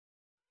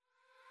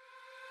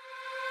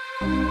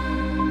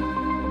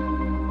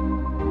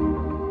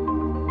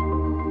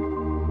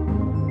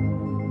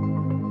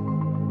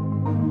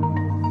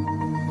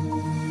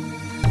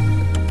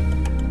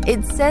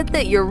It's said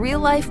that your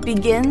real life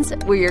begins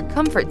where your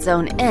comfort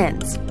zone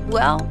ends.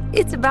 Well,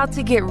 it's about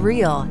to get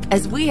real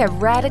as we have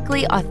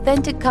radically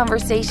authentic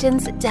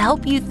conversations to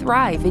help you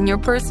thrive in your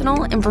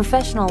personal and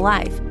professional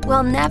life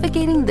while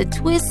navigating the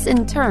twists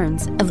and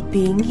turns of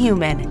being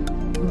human.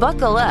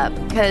 Buckle up,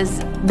 because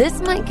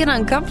This Might Get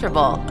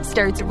Uncomfortable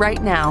starts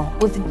right now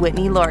with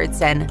Whitney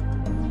Lauritsen.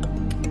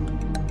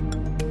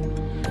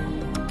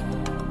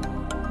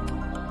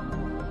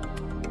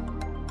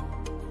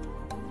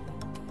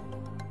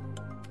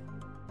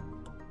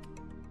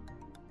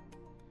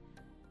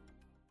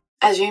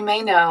 As you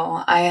may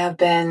know, I have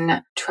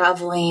been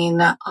traveling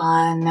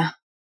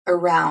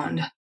around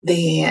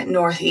the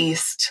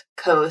Northeast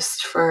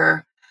coast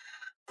for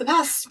the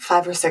past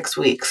 5 or 6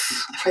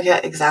 weeks. I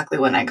forget exactly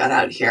when I got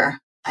out here.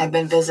 I've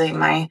been visiting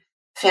my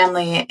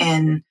family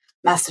in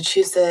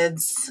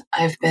Massachusetts.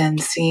 I've been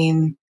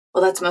seeing,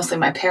 that's mostly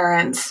my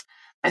parents.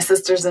 My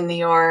sister's in New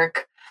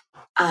York.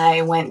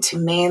 I went to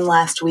Maine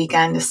last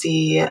weekend to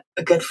see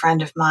a good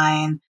friend of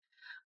mine.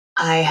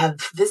 I have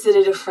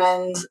visited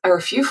a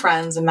few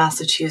friends in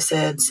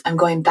Massachusetts. I'm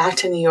going back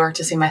to New York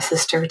to see my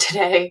sister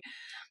today.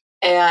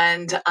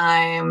 And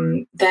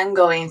I'm then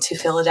going to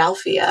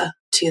Philadelphia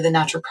to the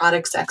Natural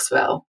Products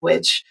Expo,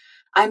 which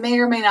I may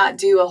or may not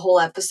do a whole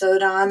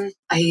episode on.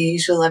 I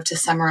usually love to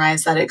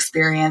summarize that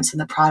experience and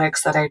the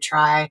products that I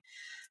try.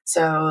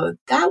 So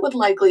that would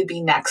likely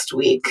be next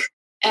week.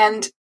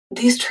 And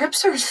these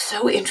trips are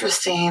so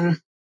interesting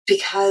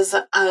because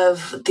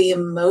of the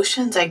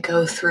emotions I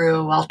go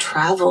through while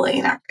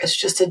traveling. It's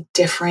just a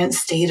different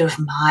state of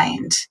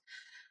mind.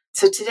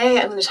 So today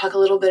I'm going to talk a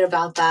little bit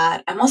about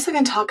that. I'm also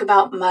going to talk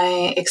about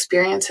my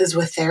experiences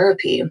with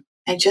therapy.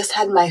 I just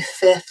had my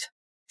 5th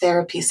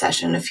therapy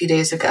session a few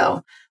days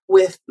ago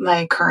with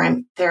my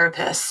current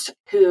therapist,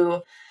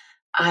 who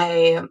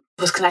I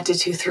was connected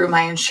to through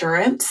my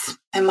insurance.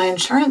 And my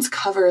insurance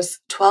covers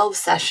 12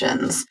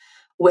 sessions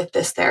with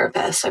this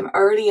therapist. I'm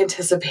already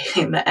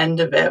anticipating the end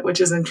of it, which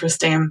is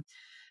interesting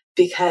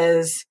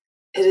because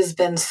it has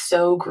been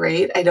so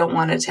great. I don't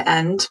want it to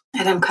end.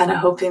 And I'm kind of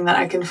hoping that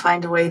I can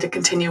find a way to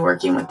continue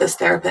working with this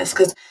therapist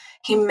because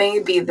he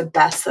may be the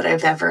best that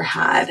I've ever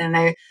had. And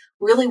I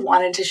really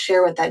wanted to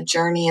share what that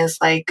journey is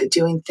like,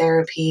 doing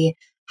therapy,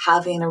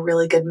 having a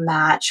really good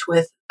match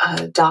with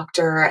a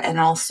doctor, and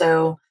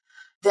also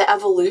the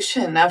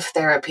evolution of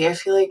therapy. I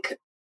feel like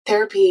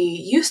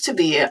therapy used to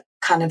be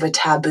kind of a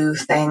taboo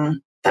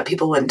thing that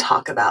people wouldn't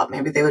talk about.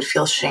 Maybe they would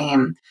feel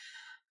shame.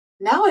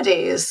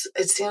 Nowadays,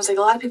 it seems like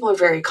a lot of people are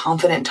very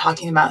confident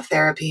talking about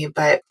therapy,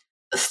 but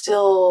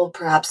still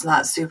perhaps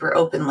not super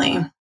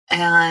openly.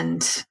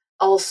 And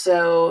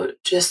also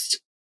just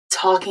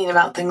talking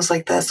about things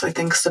like this, I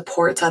think,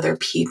 supports other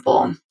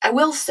people. I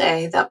will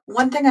say that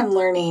one thing I'm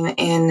learning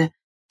in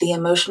the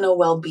emotional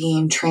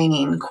well-being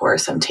training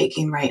course I'm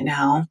taking right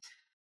now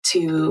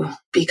to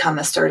become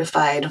a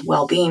certified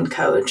well-being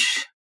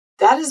coach,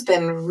 that has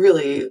been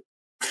really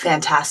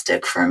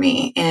fantastic for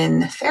me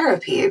in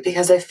therapy,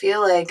 because I feel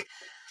like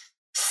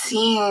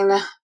seeing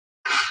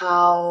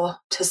how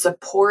to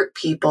support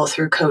people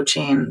through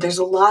coaching, there's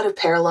a lot of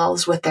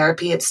parallels with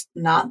therapy. It's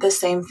not the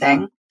same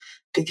thing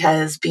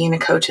because being a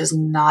coach is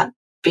not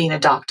being a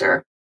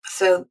doctor.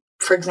 So,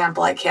 for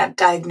example, I can't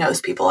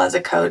diagnose people as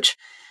a coach.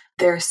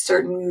 There are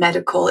certain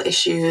medical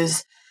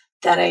issues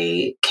that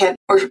I can't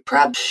or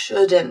perhaps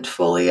shouldn't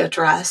fully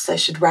address. I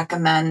should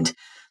recommend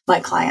my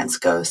clients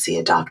go see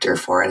a doctor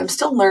for it. I'm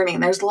still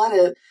learning. There's a lot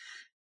of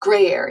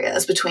gray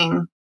areas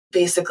between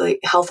basically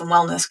health and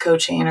wellness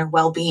coaching, or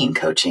well-being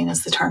coaching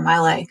is the term I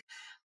like,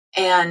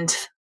 and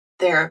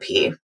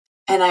therapy.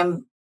 And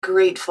I'm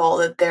grateful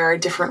that there are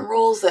different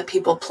roles that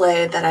people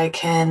play that I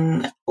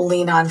can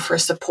lean on for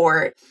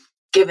support,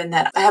 given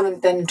that I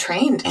haven't been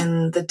trained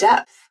in the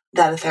depth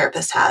that a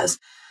therapist has.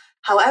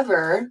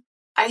 However,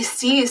 I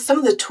see some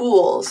of the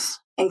tools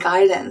and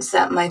guidance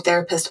that my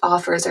therapist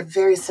offers are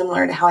very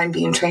similar to how I'm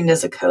being trained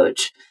as a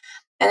coach.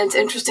 And it's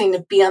interesting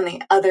to be on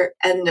the other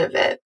end of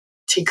it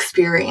to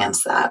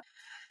experience that.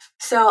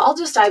 So I'll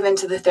just dive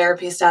into the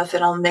therapy stuff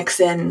and I'll mix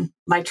in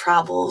my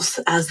travels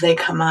as they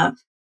come up.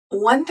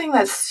 One thing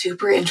that's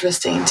super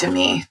interesting to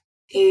me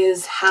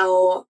is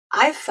how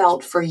I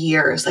felt for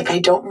years like I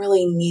don't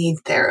really need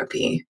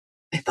therapy.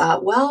 I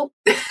thought, well,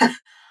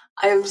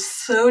 I'm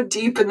so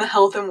deep in the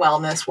health and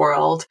wellness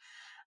world.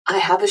 I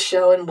have a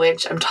show in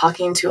which I'm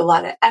talking to a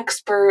lot of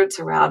experts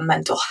around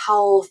mental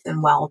health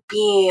and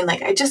well-being.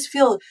 Like, I just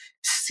feel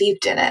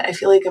seeped in it. I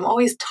feel like I'm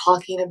always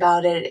talking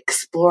about it,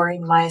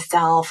 exploring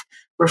myself,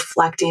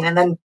 reflecting. And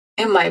then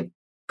in my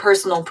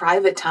personal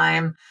private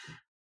time,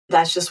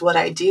 that's just what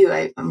I do.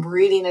 I'm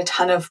reading a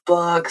ton of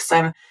books.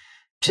 I'm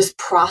just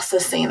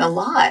processing a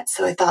lot.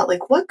 So I thought,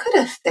 like, what could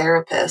a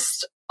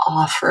therapist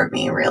offer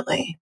me,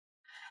 really?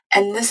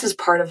 And this is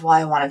part of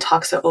why I want to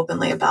talk so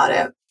openly about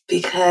it,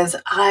 because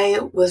I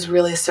was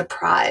really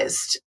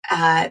surprised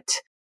at,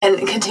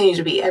 and continue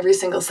to be every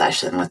single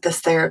session with this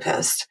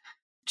therapist,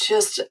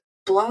 just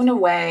blown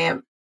away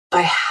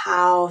by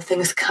how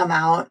things come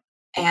out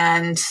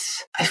And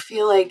I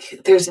feel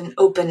like there's an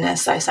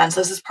openness I sense.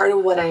 This is part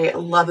of what I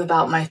love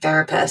about my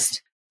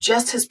therapist.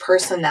 Just his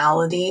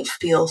personality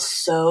feels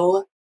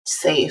so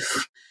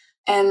safe.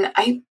 And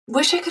I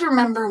wish I could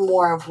remember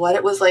more of what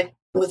it was like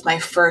with my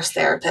first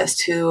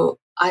therapist, who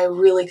I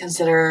really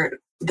consider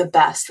the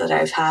best that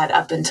I've had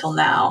up until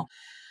now.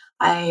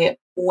 I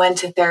went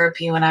to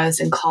therapy when I was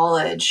in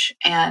college,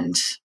 and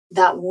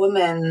that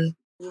woman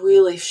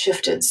really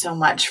shifted so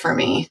much for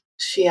me.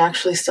 She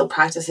actually still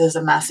practices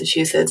in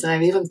Massachusetts, and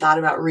I've even thought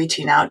about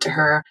reaching out to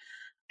her.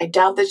 I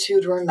doubt that she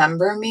would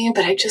remember me,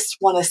 but I just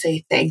want to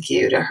say thank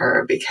you to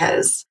her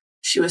because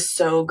she was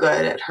so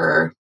good at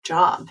her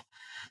job.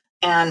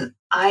 And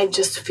I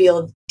just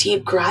feel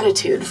deep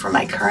gratitude for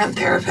my current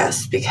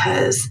therapist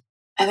because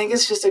I think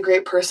it's just a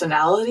great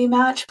personality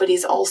match, but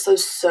he's also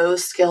so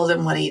skilled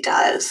in what he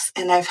does.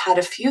 And I've had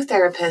a few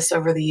therapists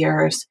over the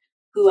years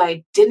who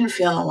I didn't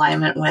feel in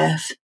alignment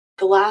with.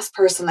 The last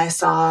person I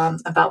saw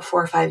about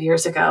 4 or 5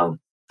 years ago,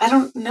 I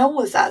don't know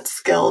was that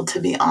skilled, to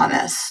be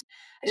honest.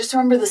 I just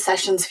remember the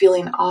sessions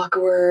feeling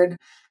awkward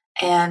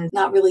and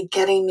not really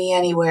getting me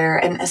anywhere.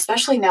 And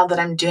especially now that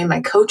I'm doing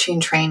my coaching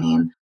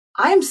training,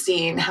 I'm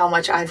seeing how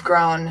much I've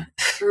grown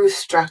through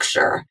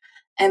structure.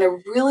 And a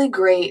really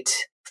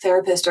great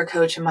therapist or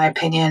coach, in my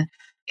opinion,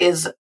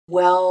 is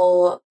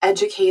well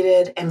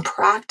educated and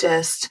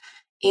practiced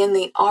in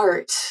the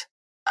art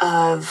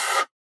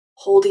of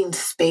holding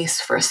space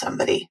for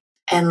somebody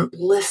and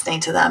listening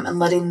to them and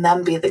letting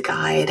them be the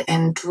guide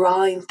and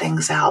drawing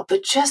things out.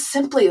 But just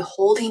simply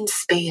holding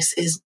space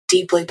is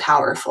deeply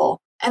powerful.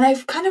 And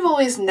I've kind of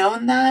always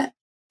known that,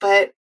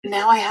 but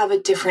now I have a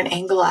different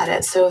angle at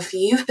it. So if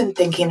you've been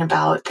thinking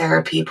about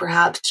therapy,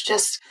 perhaps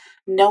just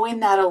knowing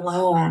that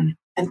alone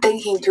and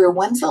thinking through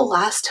when's the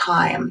last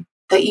time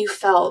that you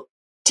felt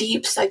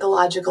deep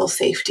psychological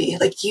safety,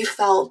 like you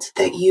felt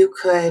that you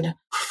could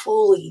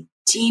fully,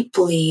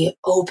 deeply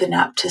open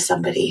up to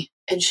somebody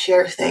and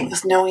share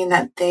things, knowing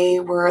that they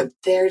were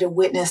there to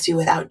witness you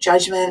without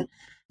judgment,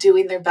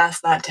 doing their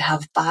best not to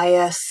have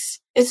bias.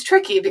 It's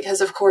tricky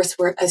because, of course,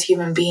 we're as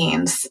human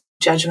beings,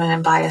 judgment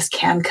and bias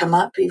can come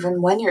up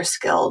even when you're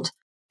skilled.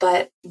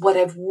 But what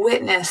I've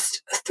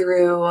witnessed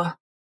through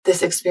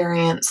this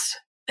experience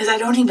is I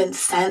don't even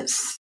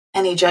sense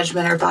any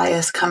judgment or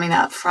bias coming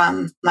up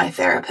from my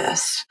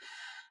therapist.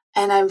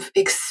 And I'm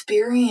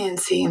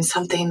experiencing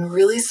something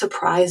really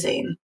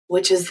surprising,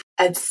 which is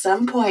at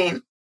some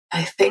point,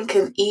 I think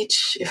in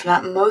each, if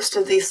not most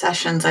of these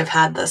sessions I've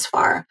had thus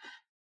far,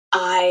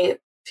 I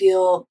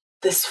feel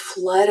this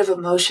flood of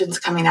emotions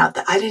coming out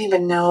that I didn't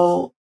even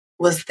know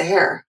was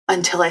there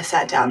until I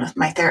sat down with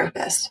my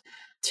therapist.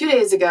 2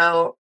 days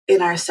ago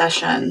in our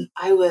session,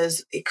 I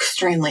was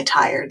extremely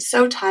tired,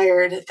 so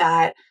tired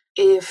that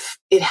if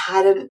it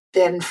hadn't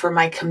been for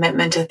my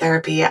commitment to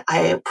therapy,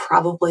 I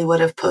probably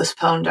would have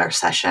postponed our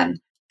session.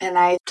 And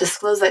I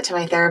disclosed that to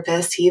my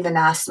therapist. He even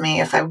asked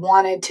me if I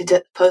wanted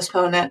to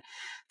postpone it.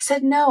 I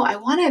said, no, I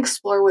want to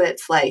explore what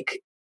it's like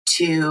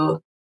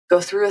to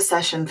go through a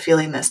session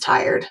feeling this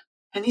tired.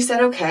 And he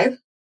said, okay.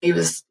 He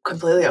was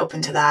completely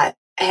open to that.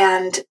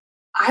 And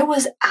I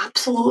was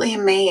absolutely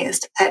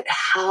amazed at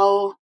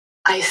how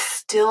I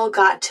still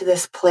got to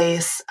this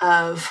place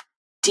of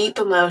deep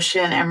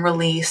emotion and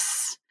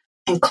release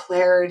and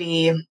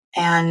clarity.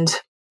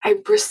 And I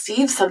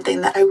received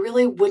something that I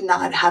really would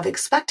not have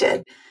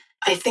expected.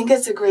 I think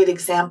it's a great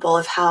example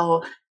of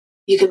how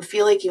you can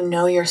feel like you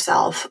know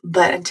yourself,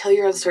 but until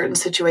you're in certain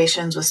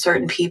situations with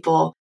certain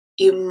people,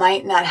 you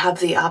might not have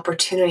the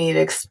opportunity to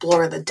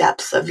explore the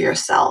depths of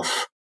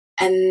yourself.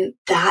 And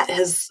that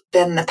has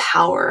been the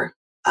power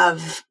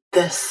of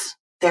this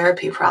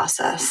therapy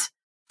process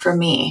for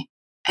me.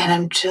 And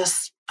I'm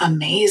just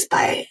amazed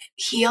by it.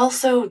 He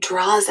also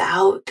draws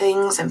out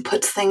things and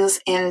puts things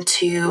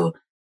into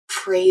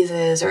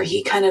phrases, or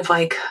he kind of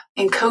like,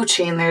 in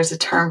coaching, there's a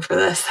term for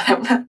this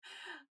that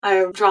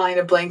I'm drawing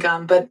a blank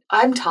on, but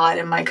I'm taught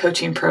in my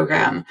coaching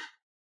program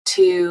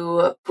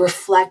to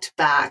reflect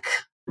back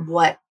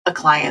what a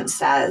client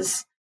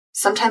says,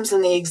 sometimes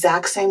in the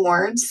exact same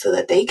words so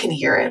that they can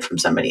hear it from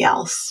somebody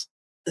else.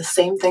 The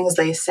same things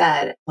they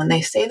said, when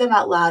they say them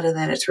out loud and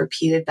then it's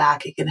repeated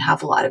back, it can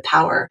have a lot of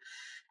power.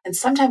 And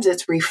sometimes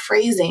it's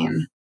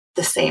rephrasing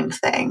the same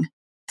thing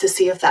to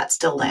see if that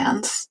still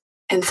lands.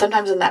 And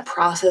sometimes in that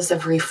process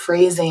of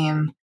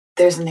rephrasing,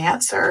 there's an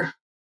answer.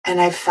 And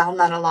I've found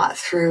that a lot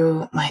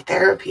through my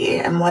therapy.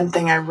 And one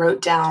thing I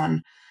wrote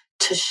down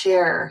to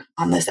share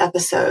on this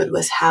episode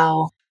was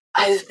how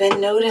I've been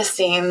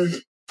noticing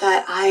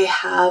that I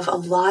have a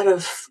lot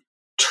of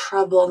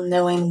trouble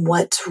knowing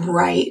what's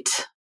right.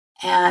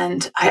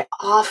 And I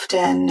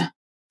often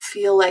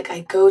feel like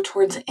I go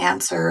towards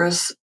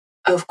answers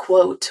of,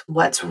 quote,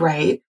 what's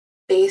right,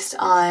 based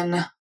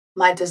on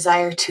my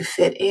desire to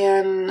fit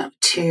in,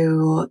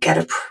 to get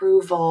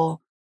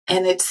approval.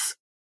 And it's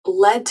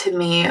led to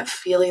me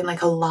feeling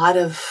like a lot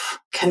of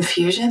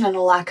confusion and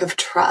a lack of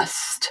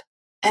trust.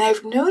 And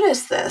I've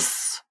noticed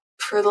this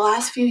for the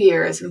last few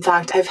years, in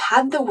fact, I've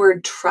had the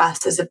word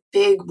trust as a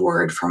big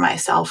word for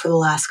myself for the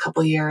last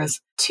couple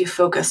years to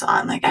focus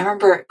on. Like, I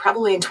remember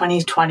probably in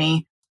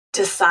 2020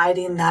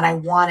 deciding that I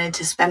wanted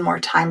to spend more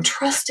time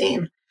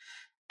trusting.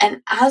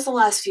 And as the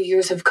last few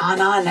years have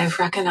gone on, I've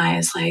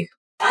recognized like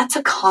that's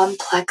a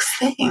complex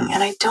thing.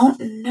 And I don't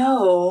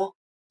know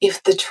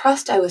if the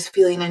trust I was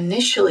feeling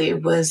initially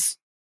was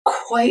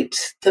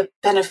quite the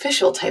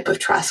beneficial type of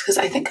trust, because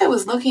I think I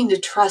was looking to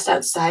trust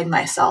outside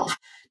myself,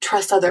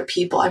 trust other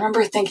people. I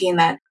remember thinking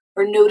that,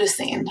 or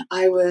noticing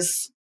I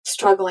was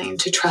struggling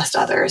to trust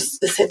others.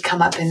 This had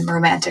come up in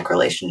romantic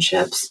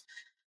relationships,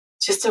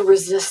 just a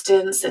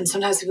resistance. And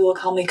sometimes people will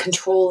call me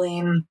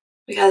controlling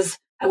because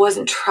I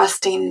wasn't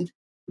trusting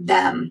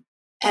them.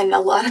 And a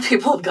lot of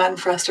people have gotten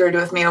frustrated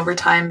with me over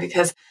time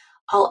because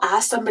I'll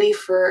ask somebody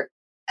for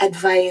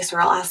advice,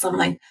 or I'll ask them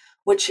like,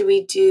 what should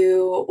we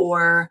do?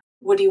 Or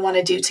what do you want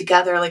to do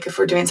together? Like if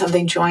we're doing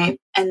something joint,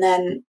 and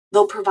then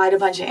they'll provide a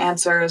bunch of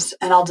answers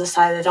and I'll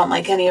decide I don't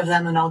like any of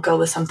them and I'll go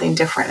with something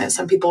different. And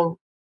some people,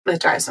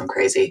 it drives them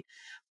crazy,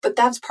 but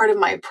that's part of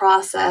my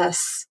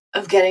process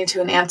of getting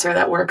to an answer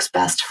that works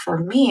best for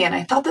me. And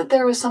I thought that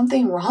there was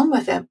something wrong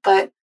with it,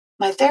 but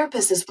my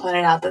therapist has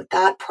pointed out that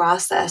that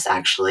process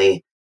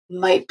actually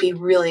might be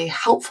really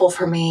helpful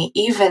for me,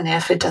 even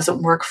if it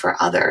doesn't work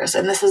for others.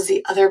 And this is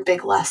the other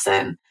big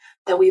lesson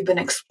that we've been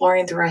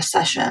exploring through our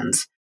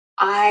sessions.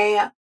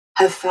 I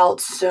have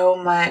felt so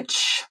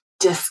much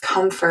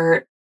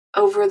discomfort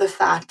over the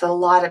fact that a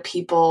lot of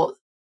people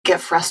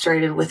get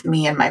frustrated with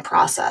me and my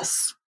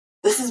process.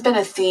 This has been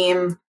a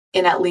theme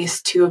in at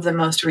least 2 of the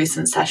most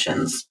recent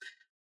sessions,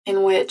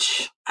 in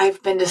which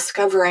I've been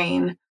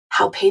discovering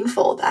how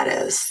painful that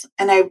is.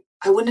 And I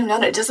wouldn't have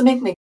known it. It doesn't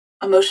make me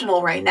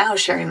emotional right now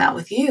sharing that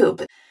with you,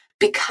 but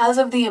because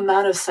of the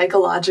amount of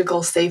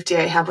psychological safety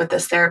I have with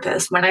this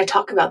therapist, when I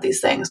talk about these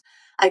things,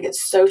 I get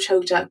so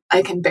choked up,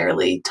 I can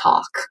barely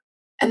talk.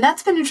 And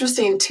that's been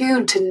interesting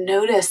too, to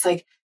notice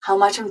like how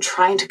much I'm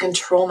trying to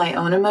control my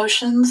own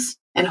emotions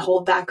and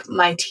hold back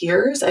my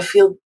tears. I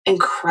feel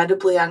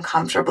incredibly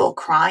uncomfortable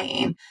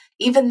crying.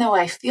 Even though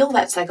I feel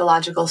that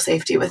psychological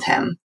safety with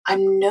him,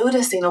 I'm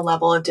noticing a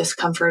level of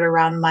discomfort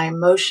around my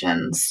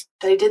emotions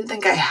that I didn't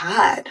think I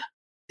had.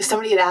 If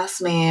somebody had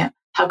asked me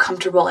how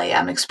comfortable I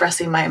am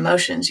expressing my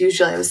emotions,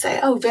 usually I would say,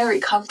 oh,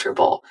 very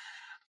comfortable.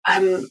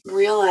 I'm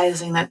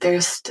realizing that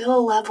there's still a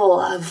level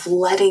of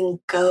letting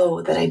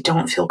go that I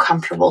don't feel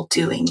comfortable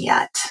doing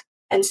yet.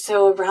 And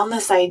so around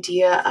this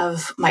idea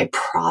of my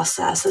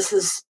process, this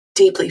is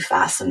deeply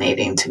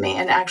fascinating to me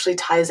and actually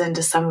ties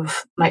into some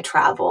of my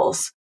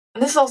travels.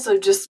 And this is also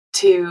just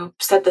to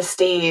set the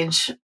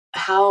stage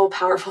how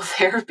powerful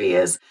therapy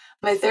is.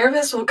 My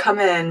therapist will come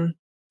in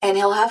and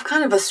he'll have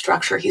kind of a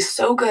structure. He's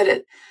so good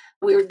at,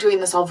 we were doing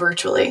this all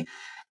virtually.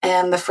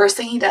 And the first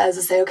thing he does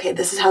is say, okay,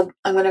 this is how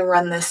I'm going to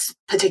run this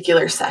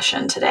particular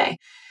session today.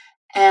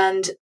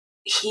 And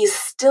he's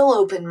still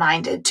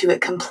open-minded to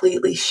it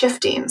completely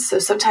shifting. So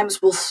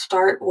sometimes we'll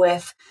start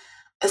with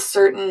a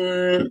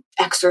certain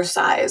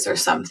exercise or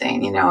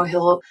something,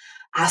 he'll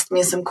ask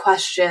me some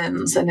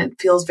questions and it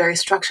feels very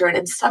structured.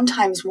 And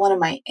sometimes one of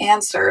my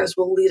answers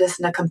will lead us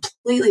in a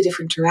completely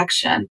different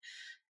direction.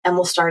 And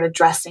we'll start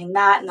addressing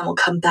that, and then we'll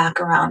come back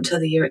around to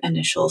the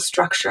initial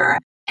structure.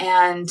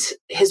 And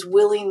his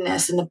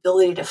willingness and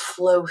ability to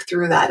flow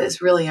through that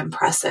is really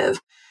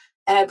impressive.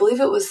 And I believe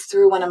it was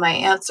through one of my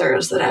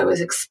answers that I was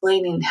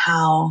explaining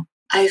how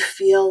I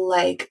feel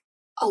like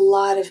a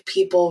lot of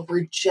people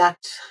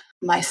reject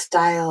my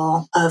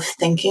style of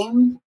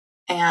thinking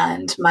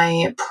and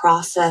my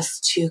process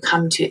to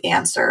come to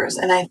answers.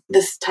 And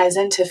this ties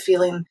into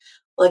feeling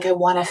like I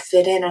want to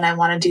fit in and I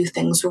want to do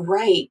things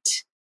right.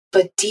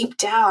 But deep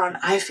down,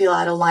 I feel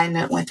out of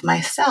alignment with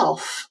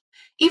myself.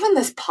 Even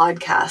this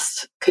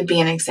podcast could be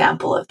an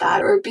example of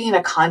that, or being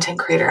a content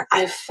creator.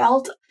 I've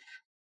felt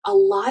a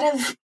lot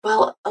of,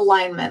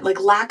 alignment, like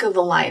lack of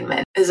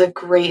alignment is a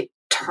great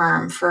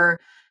term for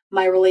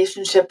my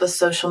relationship with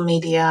social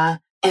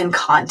media and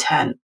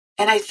content.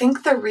 And I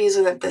think the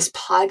reason that this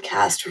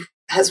podcast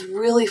has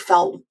really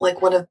felt like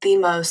one of the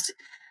most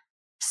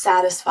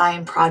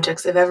satisfying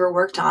projects I've ever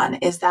worked on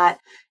is that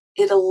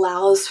it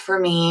allows for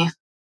me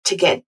to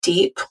get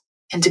deep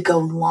and to go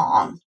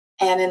long.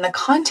 And in the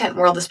content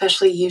world,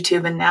 especially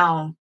YouTube, and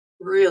now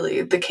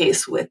really the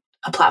case with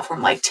a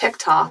platform like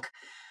TikTok,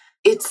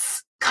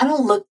 it's kind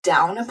of looked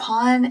down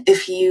upon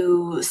if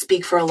you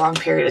speak for a long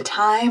period of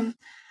time.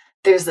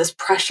 There's this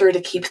pressure to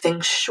keep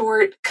things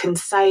short,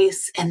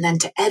 concise, and then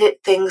to edit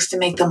things to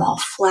make them all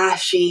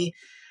flashy.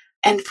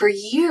 And for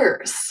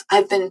years,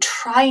 I've been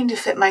trying to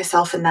fit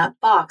myself in that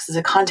box as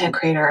a content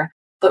creator,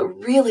 but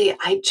really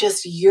I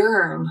just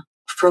yearn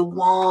for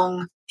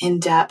long,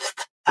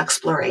 in-depth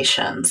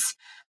explorations.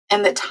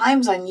 And the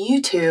times on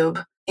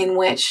YouTube in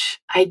which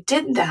I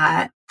did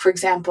that, for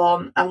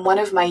example, on one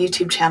of my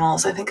YouTube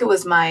channels, I think it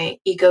was my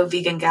Eco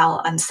Vegan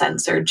Gal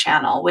Uncensored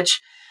channel,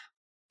 which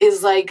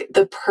is like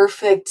the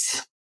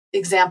perfect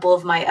example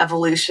of my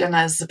evolution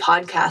as a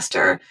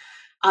podcaster.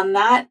 On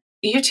that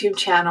YouTube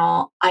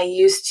channel, I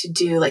used to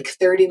do like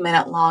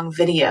 30-minute long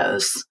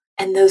videos.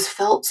 And those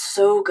felt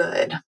so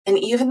good. And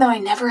even though I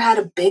never had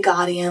a big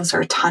audience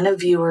or a ton of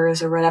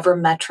viewers or whatever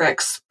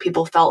metrics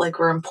people felt like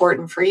were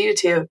important for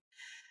YouTube,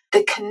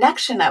 the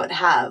connection I would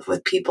have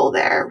with people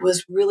there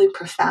was really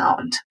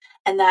profound.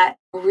 And that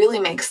really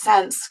makes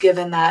sense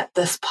given that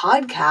this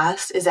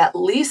podcast is at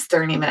least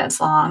 30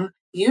 minutes long,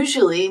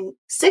 usually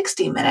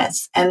 60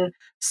 minutes. And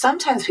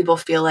sometimes people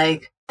feel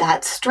like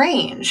that's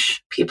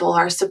strange. People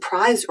are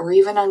surprised or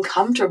even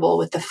uncomfortable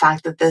with the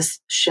fact that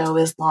this show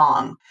is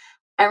long.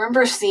 I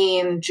remember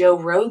seeing Joe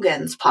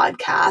Rogan's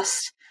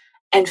podcast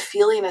and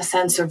feeling a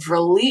sense of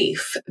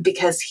relief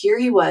because here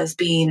he was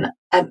being,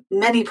 at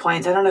many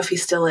points, I don't know if he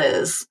still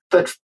is,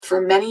 but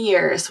for many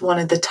years, one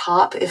of the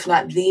top, if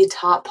not the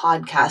top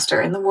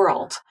podcaster in the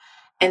world.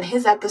 And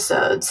his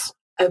episodes,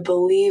 I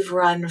believe,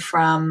 run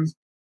from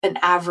an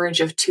average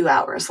of 2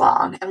 hours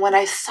long. And when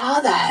I saw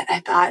that, I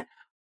thought,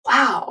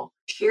 wow,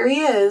 here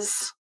he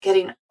is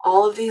getting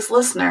all of these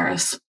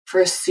listeners for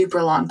a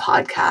super long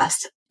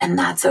podcast. And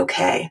that's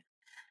okay.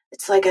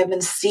 It's like I've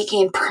been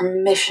seeking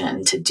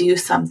permission to do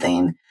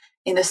something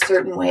in a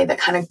certain way that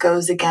kind of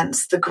goes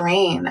against the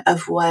grain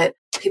of what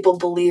people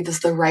believe is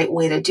the right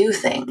way to do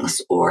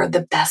things or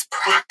the best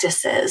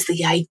practices,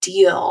 the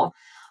ideal.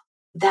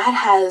 That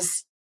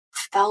has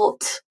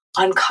felt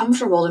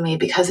uncomfortable to me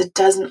because it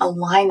doesn't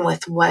align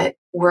with what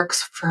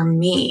works for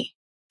me.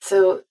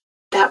 So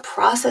that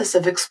process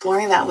of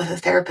exploring that with a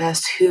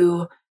therapist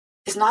who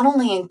is not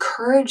only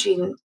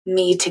encouraging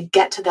me to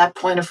get to that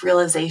point of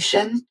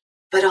realization,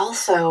 but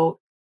also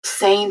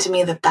saying to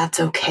me that that's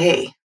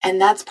okay. And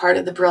that's part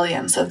of the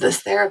brilliance of this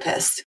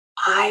therapist.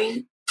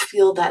 I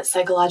feel that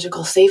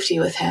psychological safety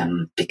with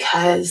him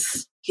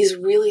because he's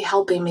really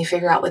helping me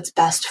figure out what's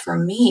best for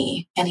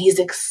me. And he's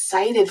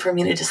excited for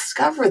me to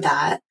discover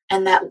that.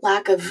 And that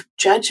lack of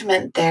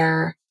judgment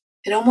there,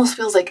 it almost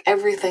feels like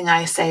everything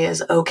I say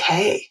is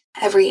okay.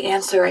 Every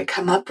answer I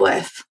come up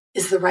with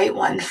is the right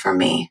one for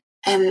me.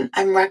 And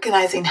I'm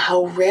recognizing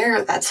how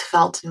rare that's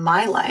felt in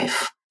my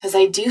life. Because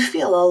I do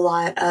feel a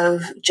lot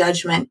of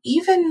judgment,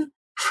 even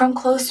from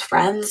close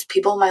friends,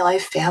 people in my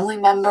life, family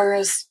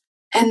members.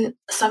 And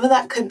some of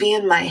that could be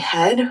in my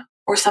head,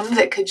 or some of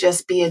it could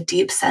just be a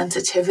deep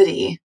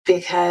sensitivity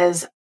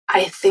because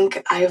I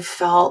think I've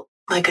felt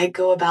like I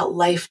go about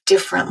life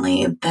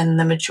differently than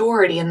the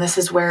majority. And this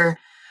is where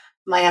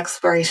my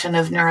exploration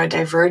of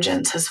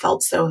neurodivergence has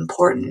felt so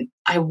important.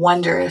 I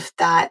wonder if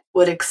that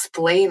would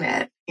explain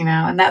it,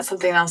 and that's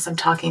something else I'm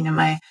talking to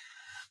my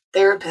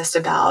therapist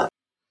about.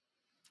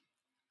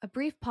 A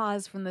brief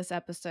pause from this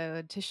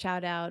episode to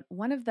shout out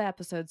one of the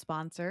episode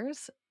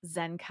sponsors,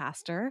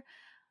 Zencastr,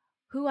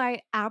 who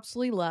I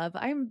absolutely love.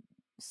 I'm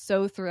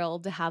so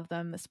thrilled to have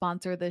them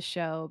sponsor this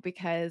show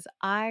because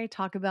I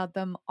talk about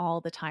them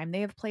all the time. They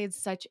have played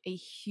such a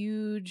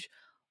huge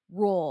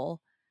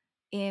role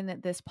in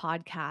this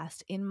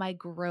podcast, in my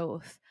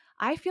growth.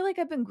 I feel like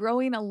I've been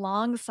growing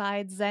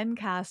alongside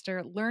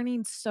Zencastr,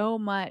 learning so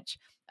much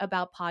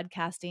about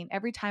podcasting.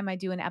 Every time I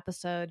do an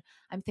episode,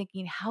 I'm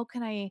thinking, how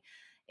can I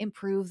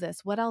improve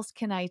this? What else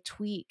can I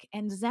tweak?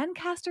 And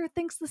Zencastr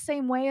thinks the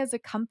same way as a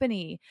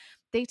company.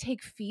 They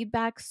take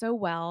feedback so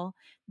well.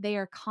 They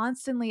are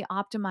constantly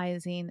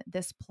optimizing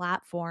this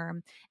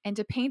platform. And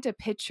to paint a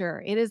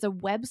picture, it is a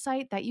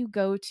website that you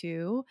go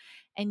to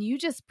and you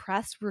just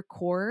press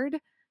record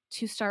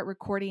to start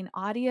recording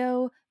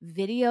audio,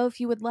 video if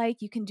you would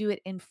like. You can do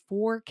it in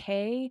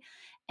 4K.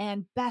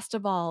 And best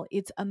of all,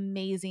 it's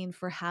amazing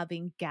for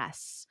having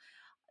guests.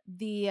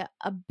 The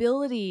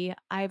ability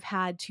I've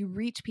had to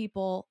reach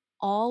people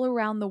all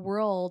around the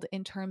world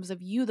in terms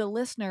of you, the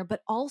listener,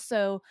 but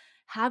also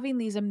having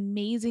these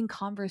amazing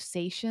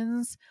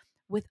conversations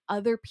with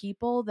other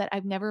people that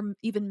I've never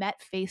even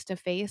met face to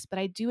face, but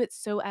I do it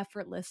so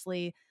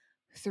effortlessly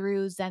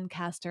through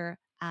Zencastr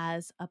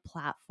as a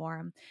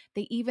platform.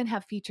 They even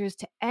have features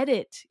to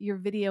edit your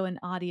video and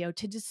audio,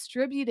 to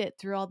distribute it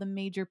through all the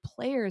major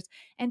players,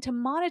 and to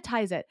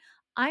monetize it.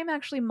 I'm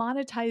actually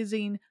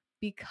monetizing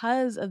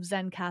because of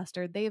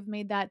Zencastr. They have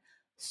made that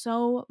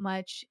so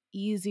much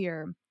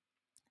easier.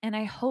 And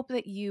I hope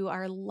that you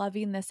are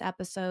loving this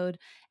episode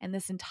and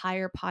this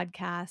entire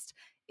podcast.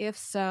 If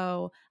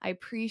so, I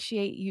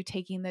appreciate you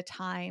taking the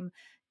time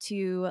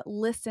to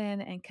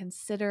listen and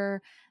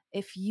consider.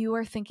 If you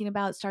are thinking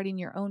about starting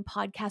your own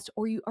podcast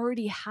or you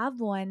already have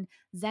one,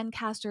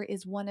 Zencastr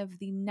is one of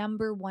the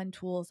number one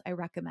tools I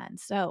recommend.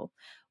 So,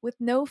 with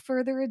no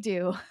further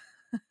ado,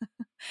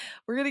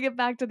 we're going to get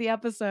back to the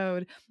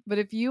episode. But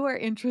if you are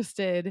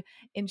interested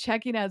in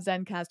checking out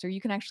Zencastr,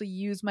 you can actually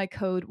use my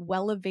code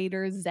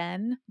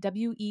WELLEVATORZEN,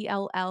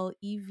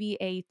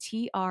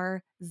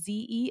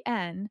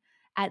 WELLEVATRZEN,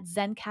 at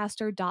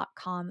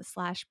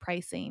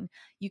zencastr.com/pricing.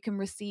 You can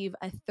receive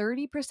a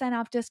 30%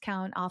 off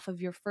discount off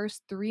of your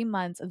first 3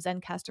 months of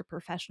Zencastr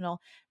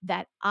Professional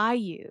that I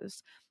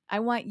use. I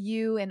want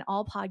you and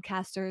all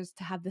podcasters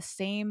to have the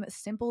same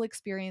simple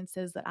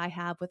experiences that I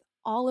have with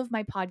all of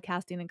my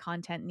podcasting and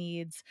content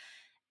needs.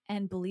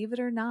 And believe it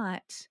or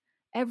not,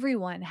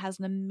 everyone has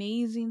an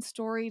amazing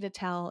story to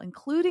tell,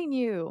 including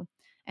you.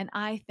 And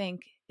I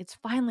think it's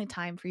finally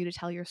time for you to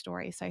tell your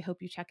story. So I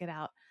hope you check it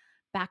out.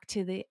 Back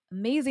to the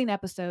amazing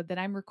episode that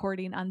I'm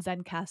recording on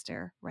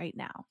Zencastr right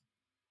now.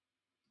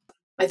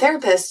 My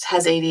therapist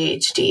has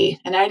ADHD,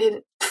 and I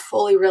didn't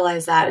fully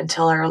realize that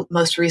until our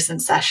most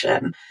recent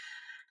session.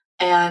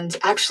 And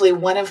actually,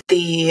 one of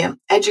the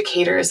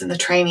educators in the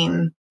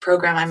training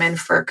program I'm in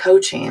for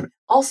coaching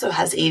also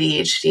has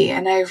ADHD.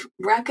 And I've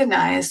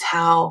recognized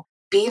how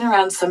being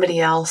around somebody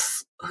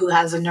else who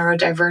has a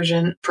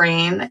neurodivergent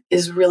brain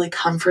is really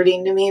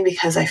comforting to me,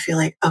 because I feel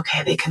like,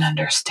 okay, they can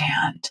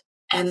understand.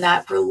 And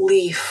that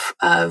relief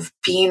of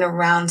being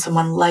around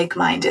someone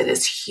like-minded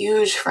is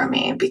huge for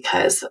me,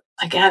 because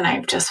again,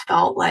 I've just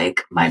felt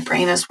like my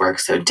brain has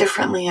worked so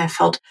differently. I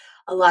felt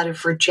a lot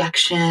of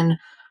rejection,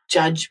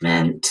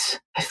 judgment.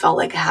 I felt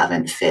like I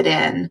haven't fit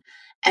in.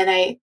 And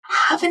I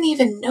haven't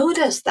even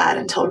noticed that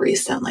until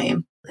recently.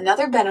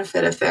 Another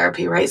benefit of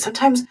therapy, right?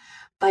 Sometimes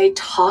by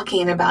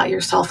talking about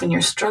yourself and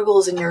your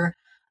struggles and your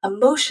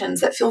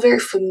emotions that feel very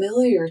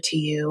familiar to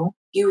you,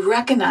 you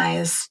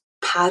recognize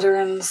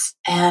patterns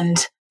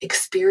and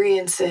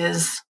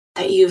experiences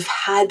that you've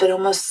had but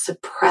almost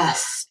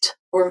suppressed,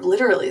 or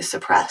literally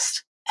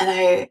suppressed. And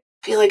I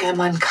feel like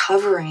I'm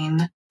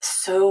uncovering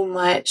so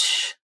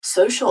much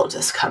social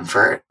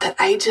discomfort that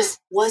I just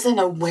wasn't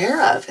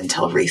aware of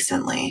until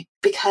recently,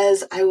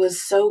 because I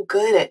was so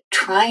good at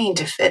trying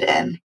to fit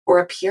in or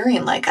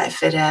appearing like I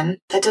fit in.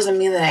 That doesn't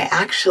mean that I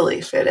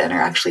actually fit in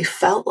or actually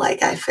felt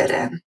like I fit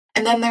in.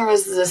 And then there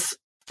was this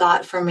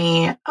thought for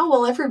me, oh,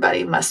 well,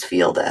 everybody must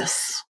feel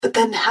this. But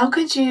then how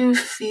could you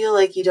feel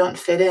like you don't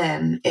fit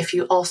in if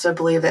you also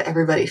believe that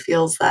everybody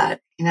feels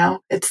that? You know,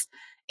 it's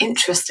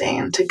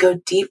interesting to go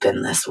deep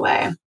in this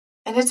way.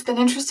 And it's been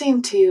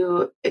interesting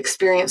to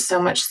experience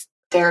so much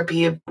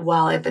therapy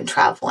while I've been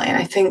traveling.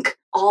 I think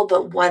all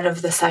but one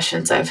of the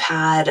sessions I've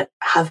had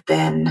have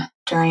been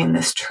during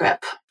this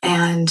trip.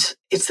 And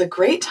it's a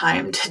great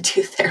time to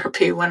do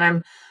therapy when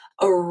I'm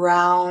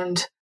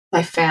around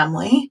my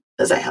family,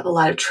 because I have a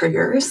lot of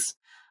triggers.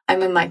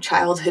 I'm in my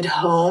childhood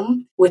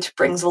home, which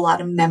brings a lot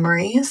of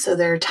memories. So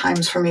there are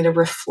times for me to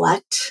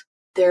reflect.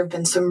 There have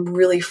been some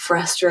really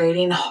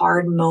frustrating,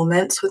 hard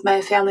moments with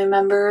my family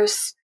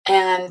members.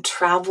 And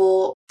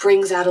travel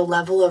brings out a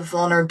level of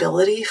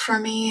vulnerability for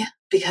me,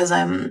 because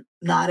I'm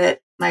not at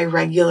my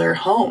regular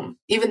home.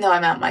 Even though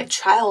I'm at my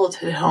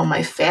childhood home,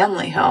 my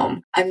family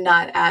home, I'm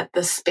not at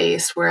the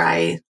space where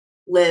I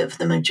live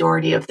the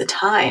majority of the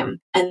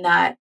time. And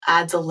that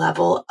adds a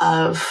level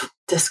of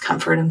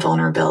discomfort and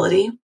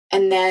vulnerability.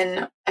 And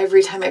then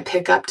every time I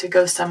pick up to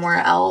go somewhere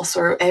else,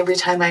 or every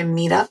time I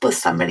meet up with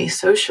somebody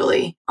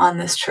socially on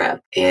this trip,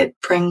 it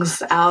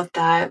brings out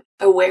that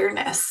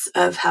awareness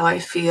of how I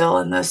feel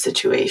in those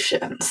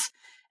situations.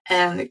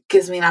 And it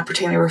gives me an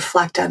opportunity to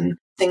reflect on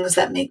things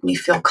that make me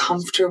feel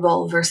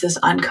comfortable versus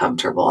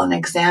uncomfortable, and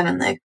examine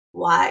like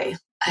why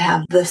I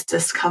have this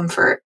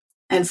discomfort.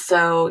 And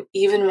so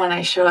even when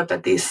I show up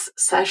at these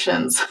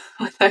sessions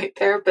with my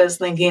therapist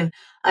thinking,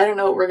 I don't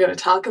know what we're going to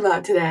talk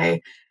about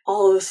today,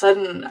 all of a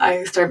sudden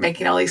I start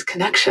making all these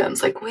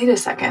connections. Like, wait a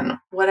second,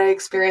 what I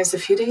experienced a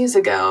few days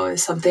ago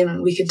is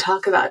something we can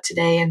talk about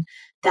today. And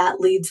that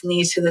leads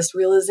me to this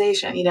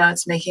realization. You know,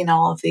 it's making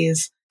all of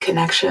these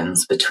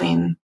connections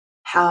between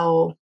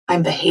how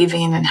I'm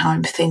behaving and how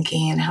I'm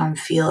thinking and how I'm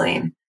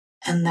feeling.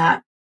 And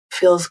that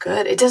feels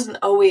good. It doesn't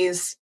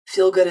always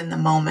feel good in the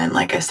moment.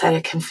 Like I said,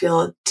 it can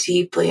feel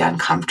deeply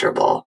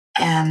uncomfortable,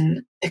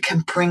 and it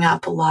can bring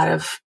up a lot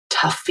of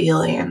tough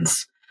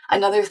feelings.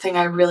 Another thing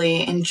I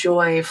really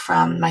enjoy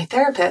from my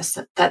therapist,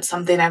 that's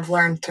something I've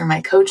learned through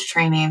my coach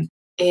training,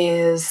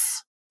 is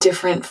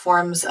different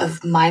forms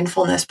of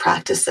mindfulness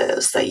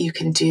practices that you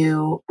can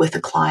do with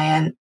a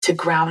client to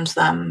ground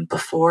them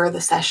before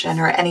the session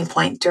or at any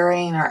point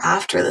during or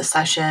after the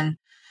session.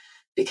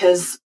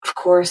 Because, of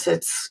course,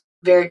 it's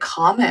very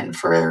common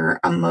for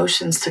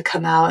emotions to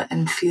come out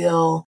and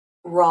feel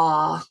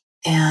raw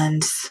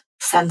and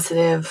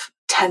sensitive,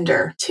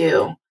 tender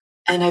too.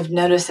 And I've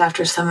noticed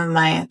after some of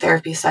my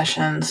therapy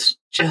sessions,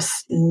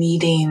 just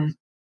needing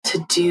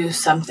to do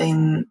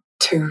something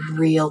to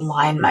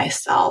realign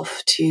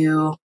myself,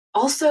 to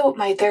also,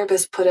 my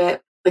therapist put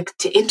it, like,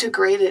 to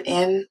integrate it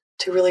in,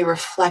 to really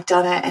reflect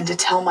on it, and to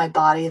tell my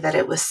body that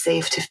it was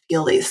safe to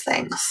feel these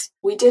things.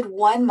 We did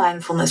one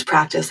mindfulness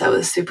practice that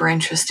was super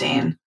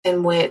interesting,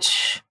 in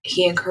which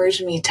he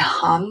encouraged me to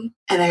hum,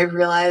 and I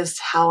realized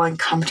how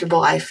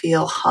uncomfortable I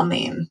feel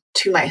humming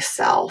to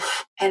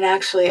myself. And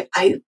actually,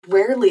 I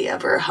rarely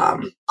ever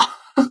hum.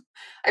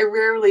 I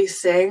rarely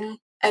sing.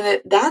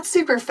 And that's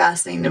super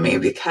fascinating to me,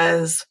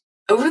 because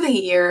over the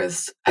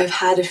years, I've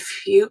had a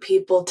few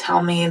people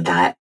tell me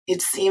that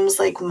it seems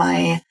like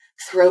my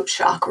throat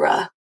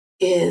chakra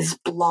is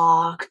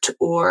blocked,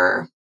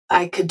 or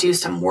I could do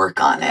some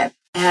work on it.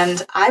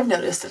 And I've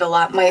noticed it a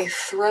lot. My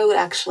throat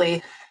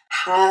actually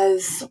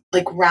has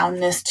like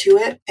roundness to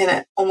it, and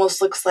it almost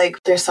looks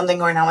like there's something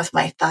going on with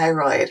my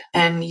thyroid.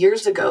 And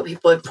years ago,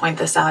 people would point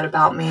this out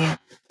about me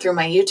through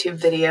my YouTube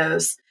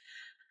videos.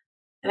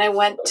 And I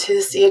went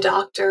to see a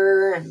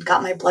doctor and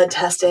got my blood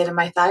tested, and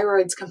my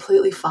thyroid's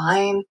completely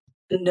fine.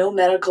 no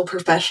medical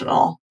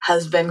professional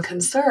has been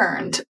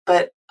concerned,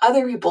 but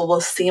other people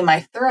will see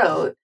my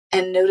throat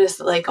and notice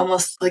like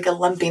almost like a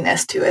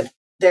lumpiness to it.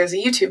 There's a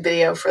YouTube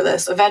video for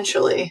this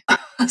eventually.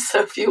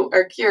 So if you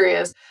are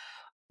curious,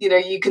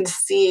 you can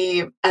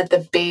see at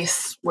the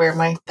base where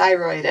my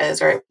thyroid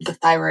is, or the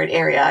thyroid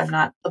area. I'm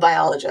not a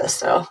biologist,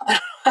 so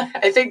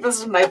I think this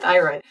is my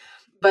thyroid,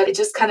 but it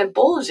just kind of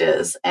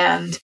bulges.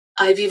 And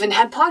I've even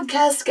had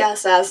podcast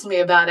guests ask me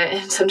about it.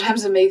 And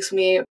sometimes it makes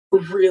me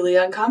really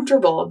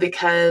uncomfortable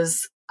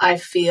because I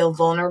feel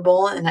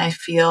vulnerable and I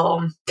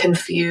feel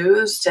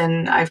confused.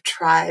 And I've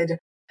tried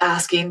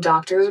asking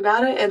doctors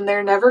about it and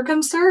they're never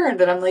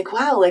concerned. And I'm like,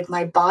 wow, like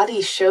my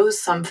body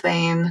shows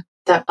something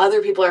that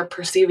other people are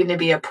perceiving to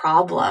be a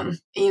problem,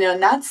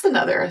 and that's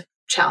another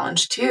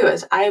challenge too,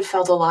 is I've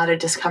felt a lot of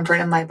discomfort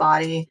in my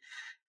body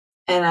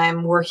and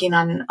I'm working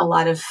on a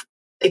lot of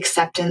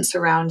acceptance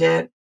around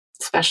it.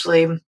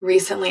 Especially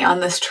recently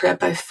on this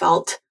trip, I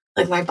felt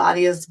like my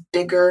body is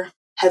bigger,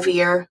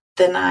 heavier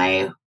than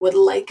I would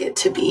like it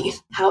to be.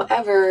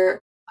 However,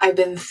 I've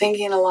been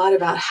thinking a lot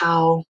about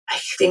how I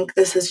think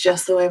this is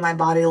just the way my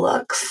body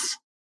looks.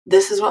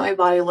 This is what my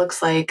body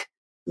looks like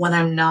when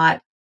I'm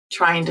not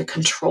trying to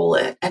control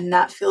it. And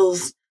that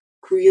feels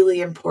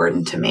really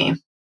important to me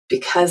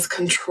because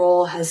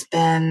control has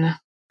been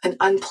an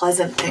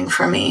unpleasant thing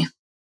for me.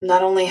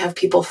 Not only have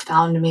people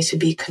found me to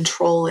be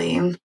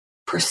controlling,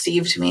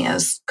 perceived me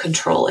as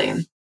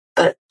controlling,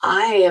 but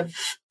I have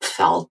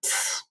felt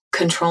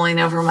controlling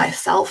over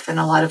myself in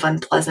a lot of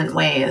unpleasant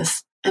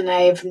ways. And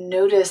I've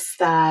noticed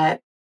that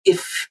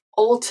if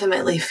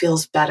ultimately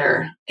feels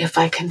better if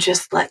I can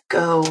just let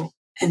go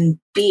and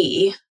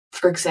be.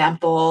 For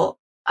example,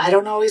 I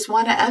don't always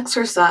want to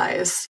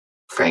exercise,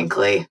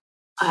 frankly.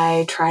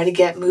 I try to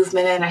get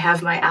movement in. I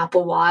have my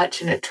Apple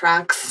Watch and it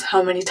tracks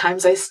how many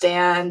times I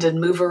stand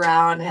and move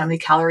around and how many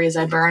calories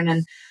I burn.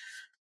 And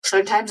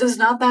sometimes it's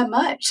not that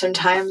much.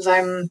 Sometimes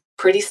I'm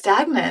pretty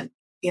stagnant.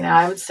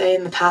 I would say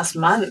in the past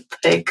month,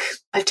 like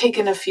I've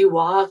taken a few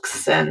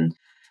walks and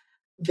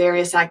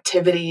various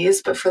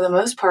activities, but for the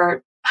most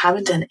part,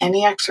 haven't done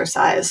any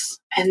exercise.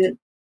 And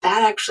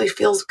that actually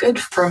feels good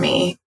for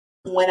me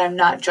when I'm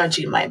not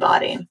judging my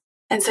body.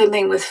 And same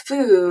thing with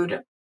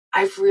food.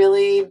 I've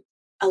really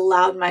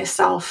allowed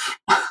myself,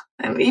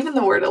 and even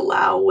the word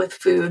allow with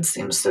food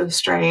seems so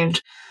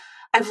strange.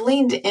 I've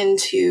leaned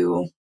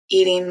into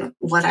eating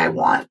what I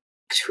want,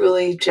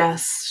 truly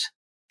just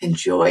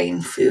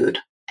enjoying food.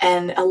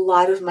 And a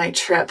lot of my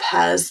trip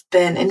has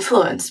been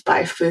influenced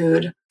by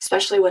food,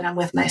 especially when I'm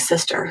with my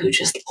sister who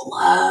just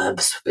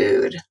loves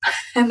food.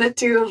 And the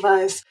two of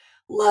us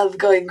love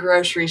going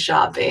grocery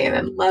shopping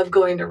and love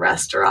going to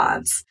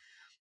restaurants,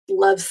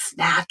 love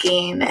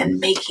snacking and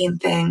making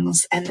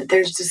things. And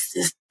there's just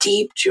this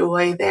deep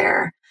joy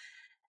there.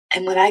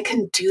 And when I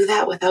can do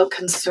that without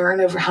concern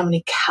over how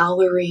many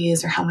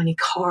calories or how many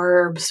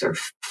carbs or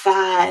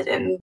fat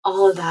and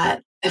all of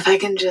that, if I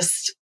can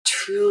just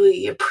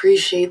truly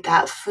appreciate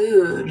that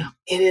food,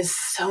 it is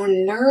so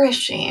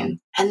nourishing.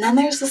 And then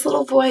there's this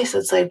little voice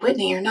that's like,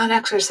 Whitney, you're not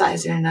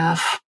exercising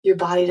enough. Your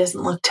body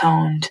doesn't look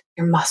toned.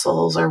 Your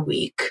muscles are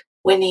weak.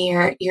 Whitney,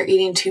 you're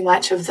eating too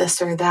much of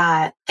this or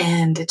that,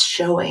 and it's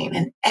showing.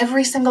 And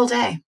every single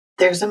day,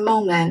 there's a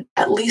moment,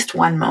 at least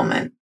one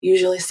moment,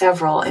 usually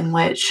several, in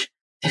which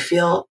I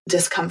feel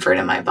discomfort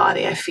in my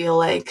body. I feel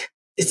like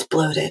it's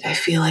bloated. I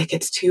feel like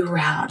it's too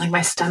round. Like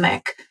my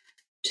stomach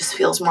just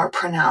feels more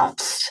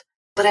pronounced.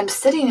 But I'm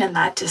sitting in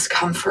that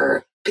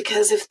discomfort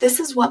because if this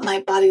is what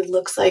my body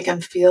looks like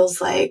and feels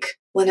like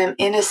when I'm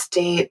in a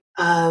state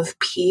of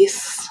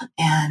peace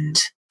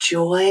and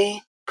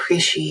joy,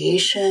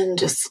 appreciation,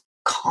 just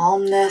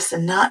calmness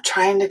and not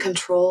trying to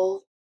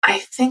control, I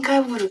think I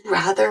would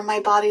rather my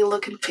body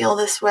look and feel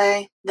this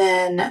way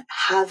than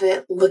have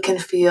it look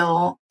and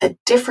feel a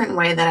different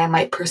way that I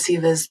might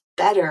perceive as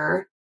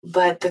better.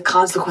 But the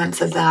consequence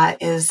of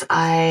that is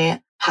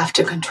I have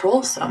to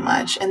control so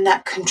much. And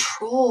that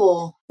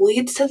control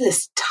leads to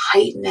this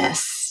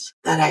tightness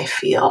that I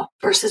feel.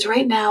 Versus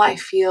right now, I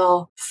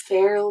feel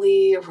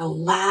fairly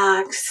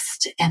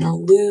relaxed and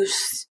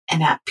loose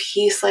and at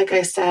peace, like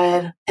I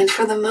said. And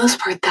for the most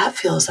part, that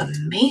feels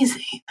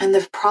amazing. And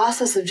the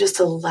process of just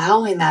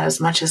allowing that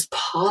as much as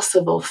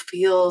possible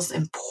feels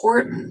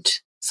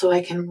important. So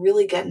I can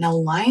really get in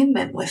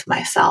alignment with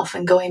myself.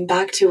 And going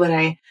back to what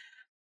I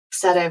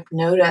said, I've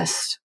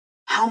noticed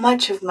how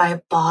much of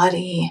my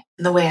body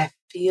and the way I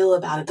feel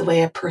about it, the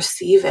way I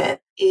perceive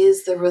it,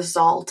 is the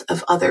result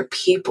of other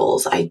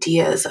people's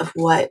ideas of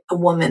what a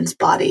woman's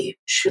body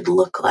should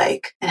look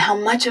like, and how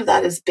much of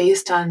that is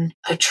based on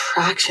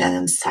attraction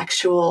and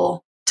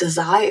sexual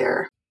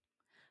desire.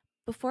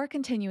 Before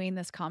continuing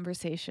this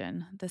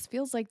conversation, this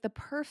feels like the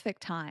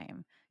perfect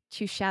time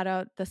to shout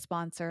out the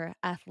sponsor,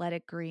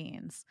 Athletic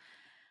Greens.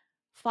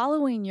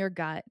 Following your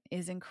gut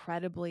is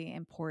incredibly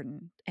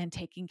important, and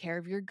taking care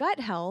of your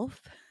gut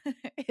health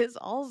is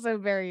also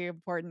very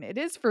important. It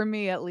is for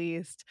me, at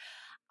least.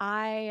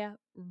 I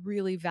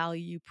really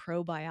value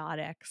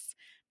probiotics.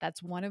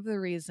 That's one of the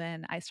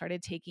reasons I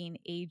started taking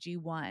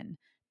AG1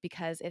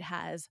 because it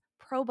has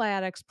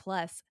probiotics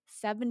plus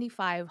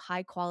 75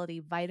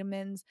 high-quality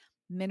vitamins,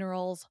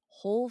 minerals,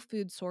 whole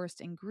food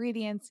sourced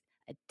ingredients,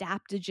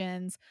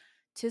 adaptogens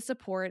to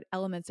support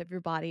elements of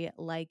your body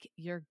like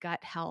your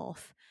gut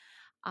health.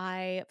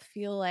 I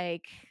feel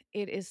like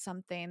it is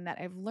something that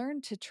I've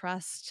learned to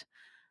trust,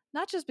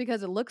 not just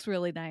because it looks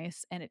really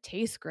nice and it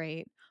tastes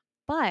great,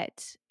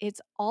 but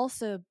it's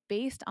also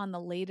based on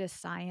the latest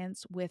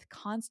science with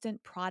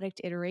constant product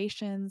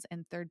iterations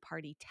and third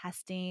party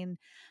testing.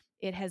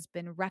 It has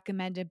been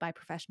recommended by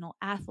professional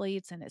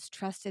athletes and is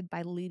trusted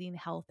by leading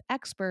health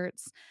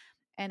experts.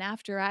 And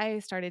after I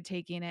started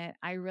taking it,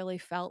 I really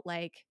felt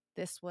like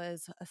this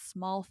was a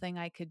small thing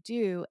I could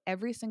do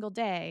every single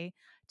day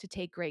to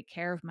take great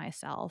care of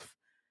myself,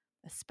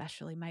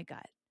 especially my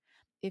gut.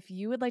 If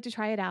you would like to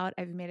try it out,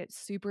 I've made it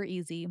super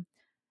easy.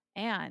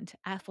 And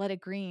Athletic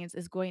Greens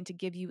is going to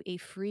give you a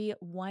free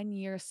 1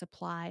 year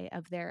supply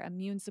of their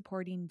immune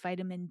supporting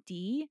vitamin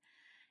D,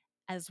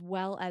 as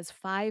well as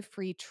 5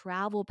 free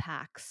travel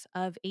packs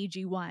of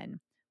AG1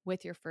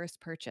 with your first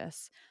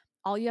purchase.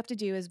 All you have to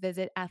do is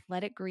visit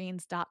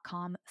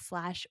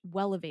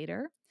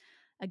athleticgreens.com/wellevator.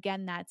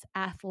 Again, that's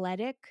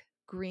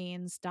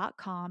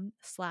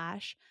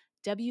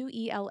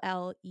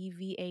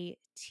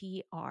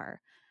athleticgreens.com/WELLEVATR.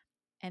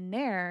 And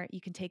there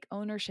you can take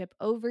ownership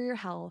over your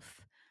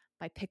health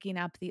by picking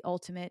up the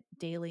ultimate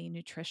daily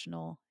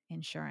nutritional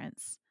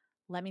insurance.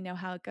 Let me know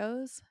how it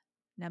goes.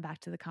 Now back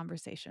to the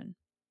conversation.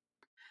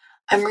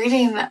 I'm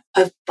reading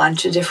a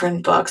bunch of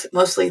different books,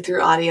 mostly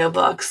through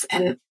audiobooks,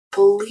 and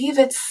believe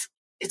it's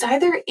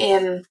either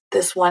in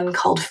this one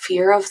called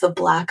Fear of the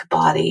Black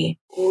Body,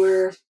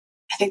 or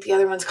I think the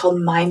other one's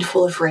called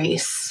Mindful of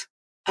Race.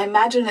 I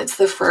imagine it's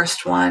the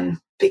first one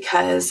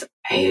because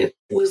I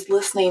was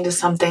listening to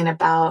something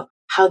about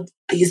how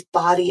these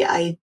body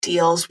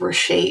ideals were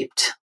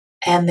shaped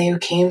and they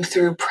came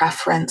through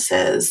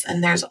preferences.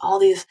 And there's all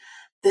this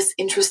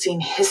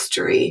interesting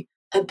history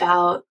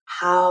about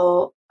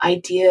how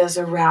ideas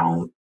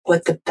around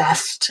what the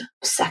best,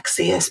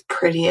 sexiest,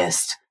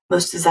 prettiest,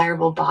 most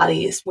desirable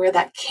bodies, where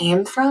that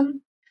came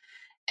from.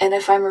 And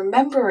if I'm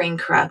remembering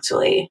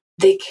correctly,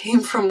 they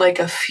came from like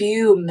a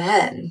few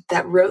men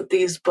that wrote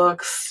these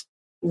books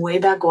way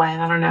back when.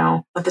 I don't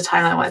know what the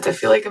timeline was. I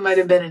feel like it might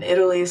have been in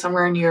Italy,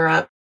 somewhere in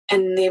Europe.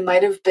 And they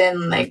might have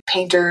been like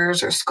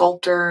painters or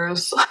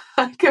sculptors.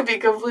 I could be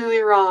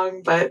completely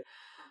wrong, but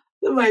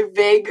my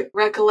vague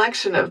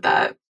recollection of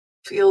that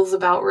feels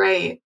about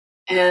right.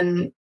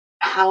 And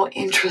how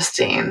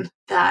interesting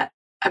that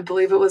I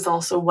believe it was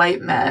also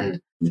white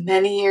men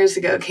many years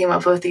ago came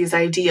up with these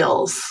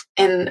ideals,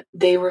 and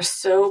they were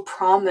so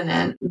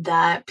prominent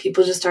that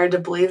people just started to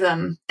believe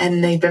them,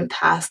 and they've been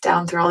passed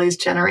down through all these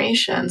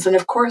generations. And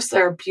of course,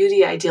 their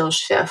beauty ideals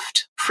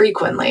shift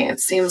frequently. It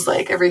seems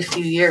like every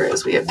few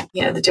years we have,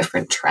 the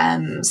different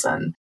trends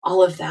and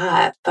all of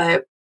that.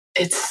 But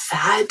it's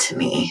sad to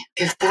me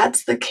if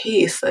that's the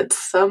case, that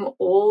some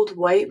old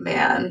white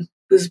man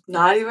who's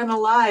not even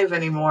alive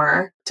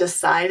anymore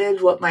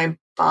decided what my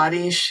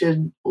body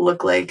should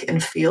look like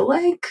and feel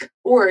like,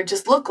 or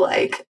just look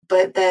like.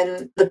 But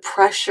then the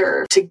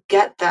pressure to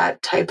get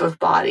that type of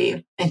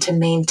body and to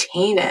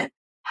maintain it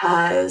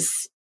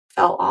has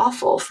felt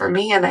awful for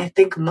me, and I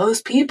think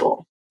most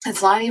people.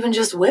 It's not even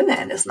just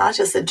women. It's not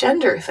just a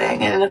gender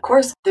thing. And of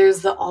course,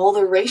 there's all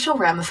the racial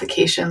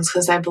ramifications,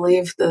 because I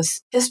believe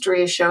this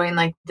history is showing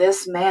like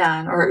this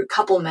man, or a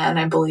couple men,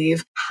 I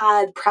believe,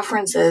 had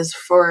preferences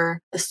for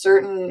a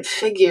certain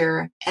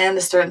figure and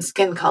a certain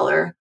skin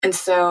color. And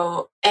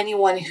so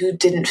anyone who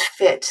didn't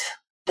fit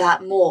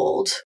that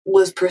mold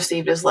was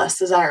perceived as less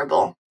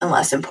desirable and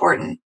less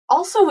important.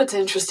 Also, what's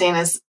interesting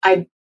is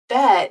I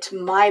bet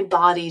my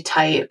body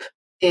type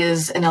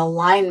is in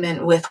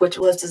alignment with which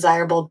was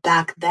desirable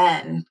back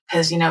then.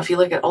 Because, if you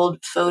look at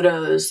old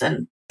photos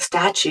and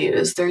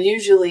statues, they're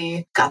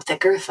usually got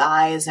thicker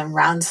thighs and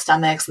round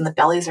stomachs, and the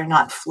bellies are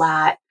not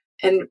flat.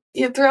 And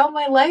throughout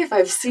my life,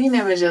 I've seen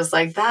images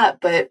like that,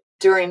 but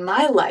during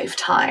my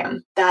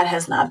lifetime, that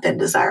has not been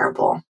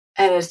desirable.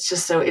 And it's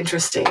just so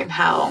interesting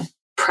how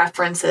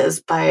preferences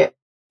by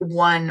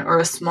one or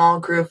a small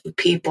group of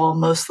people,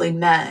 mostly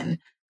men,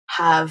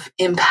 have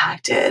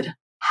impacted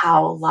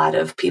how a lot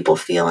of people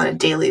feel on a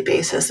daily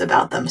basis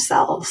about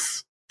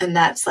themselves. And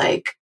that's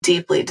like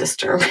deeply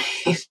disturbing.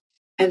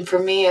 And for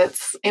me,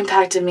 it's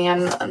impacted me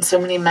on so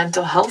many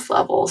mental health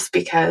levels,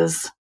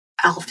 because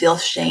I'll feel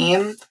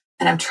shame,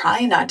 and I'm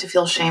trying not to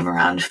feel shame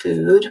around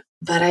food,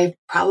 but I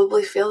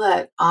probably feel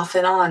that off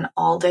and on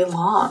all day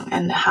long.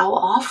 And how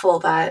awful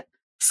that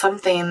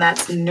something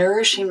that's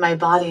nourishing my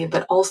body,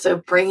 but also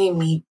bringing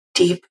me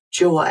deep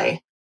joy,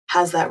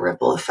 has that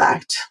ripple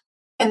effect.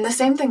 And the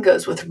same thing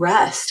goes with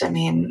rest. I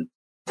mean,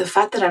 the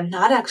fact that I'm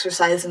not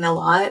exercising a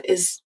lot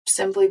is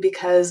simply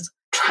because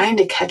trying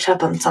to catch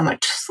up on so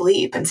much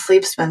sleep, and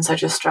sleep's been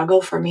such a struggle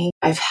for me.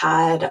 I've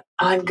had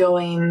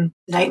ongoing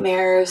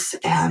nightmares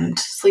and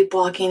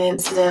sleepwalking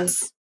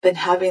incidents, been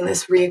having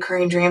this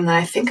reoccurring dream that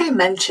I think I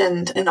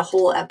mentioned in a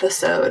whole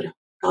episode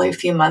probably a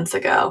few months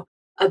ago,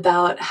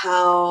 about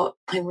how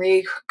my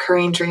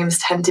recurring dreams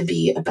tend to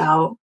be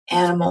about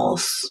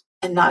animals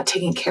and not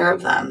taking care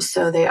of them.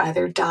 So they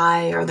either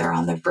die or they're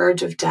on the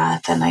verge of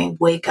death. And I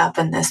wake up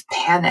in this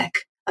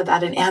panic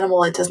about an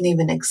animal that doesn't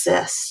even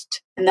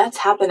exist. And that's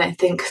happened, I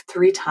think,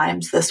 3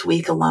 times this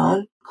week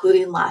alone,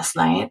 including last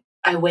night.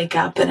 I wake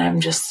up and I'm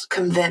just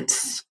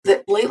convinced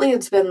that lately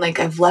it's been like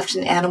I've left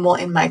an animal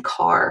in my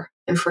car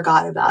and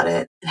forgot about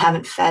it and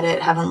haven't fed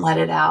it, haven't let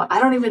it out. I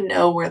don't even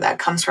know where that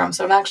comes from.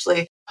 So I'm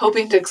actually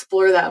hoping to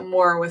explore that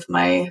more with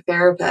my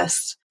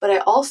therapist. But I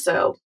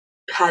also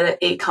had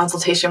a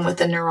consultation with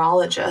a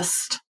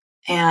neurologist,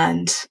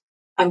 and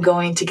I'm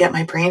going to get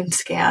my brain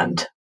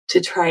scanned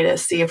to try to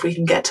see if we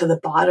can get to the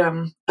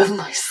bottom of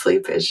my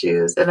sleep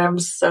issues. And I'm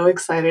so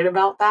excited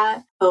about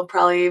that. It'll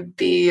probably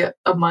be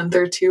a month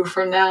or 2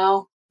 from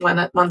now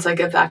once I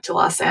get back to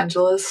Los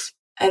Angeles.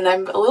 And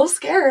I'm a little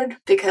scared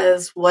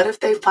because what if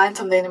they find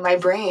something in my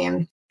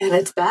brain and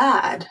it's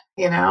bad?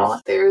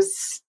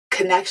 There's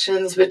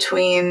connections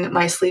between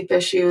my sleep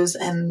issues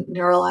and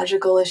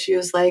neurological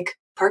issues like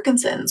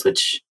Parkinson's,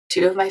 which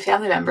 2 of my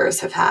family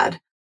members have had.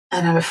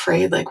 And I'm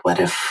afraid, what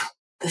if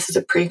this is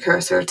a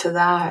precursor to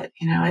that?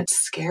 It's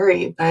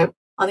scary. But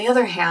on the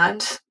other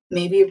hand,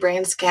 maybe a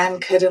brain scan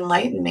could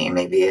enlighten me.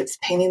 Maybe it's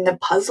painting the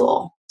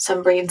puzzle.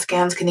 Some brain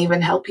scans can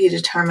even help you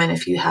determine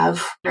if you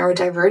have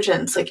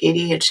neurodivergence, like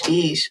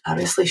ADHD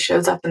obviously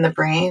shows up in the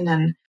brain,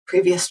 and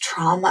previous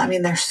trauma. I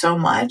mean, there's so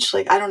much.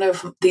 I don't know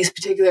if these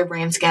particular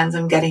brain scans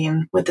I'm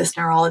getting with this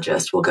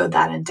neurologist will go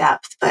that in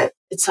depth, but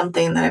it's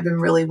something that I've been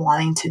really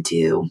wanting to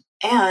do.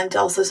 And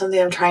also something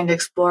I'm trying to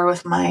explore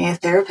with my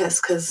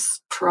therapist,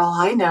 because for all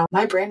I know,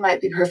 my brain might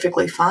be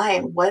perfectly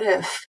fine. What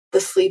if the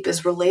sleep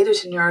is related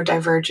to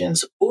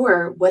neurodivergence?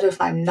 Or what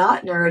if I'm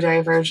not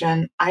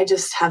neurodivergent? I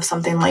just have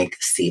something like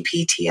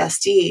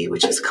CPTSD,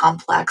 which is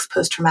complex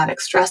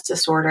post-traumatic stress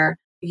disorder,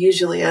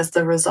 usually as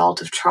the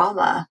result of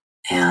trauma.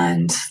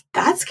 And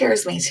that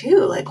scares me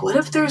too. What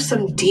if there's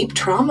some deep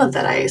trauma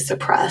that I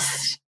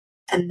suppressed?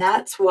 And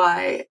that's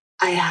why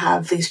I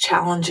have these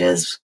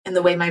challenges in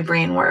the way my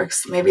brain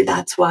works. Maybe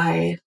that's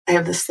why I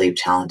have the sleep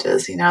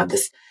challenges.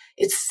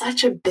 It's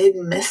such a big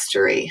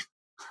mystery.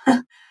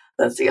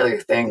 That's the other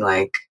thing.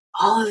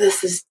 All of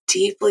this is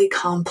deeply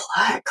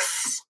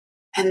complex.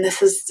 And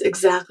this is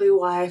exactly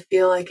why I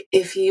feel like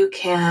if you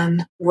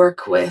can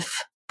work with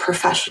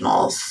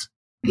professionals,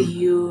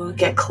 you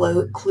get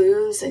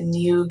clues and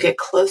you get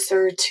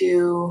closer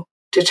to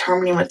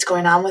determining what's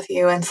going on with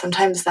you. And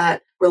sometimes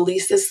that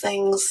releases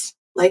things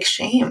like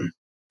shame.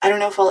 I don't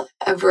know if I'll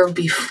ever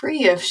be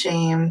free of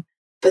shame,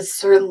 but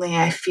certainly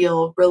I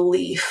feel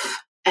relief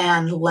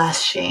and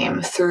less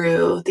shame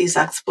through these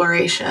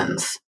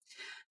explorations.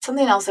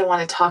 Something else I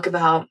want to talk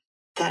about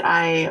that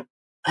I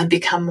have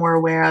become more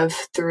aware of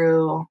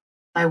through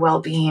my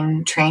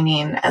well-being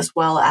training, as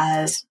well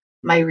as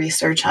my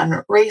research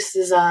on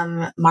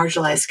racism,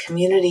 marginalized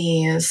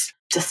communities,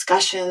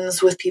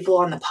 discussions with people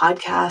on the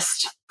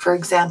podcast. For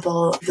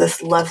example,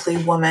 this lovely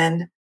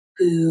woman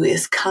who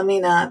is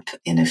coming up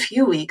in a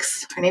few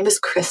weeks. Her name is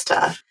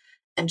Krista,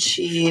 and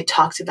she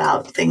talked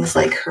about things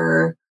like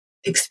her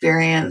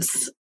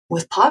experience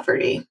with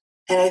poverty.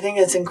 And I think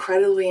it's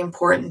incredibly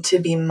important to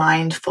be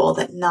mindful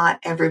that not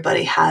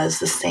everybody has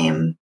the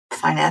same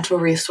financial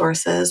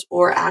resources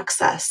or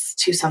access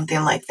to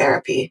something like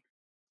therapy.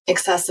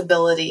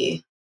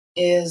 Accessibility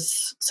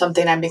is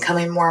something I'm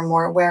becoming more and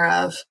more aware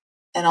of,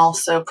 and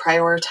also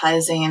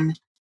prioritizing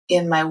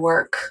in my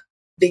work,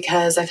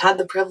 because I've had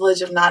the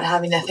privilege of not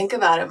having to think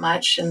about it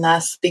much and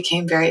thus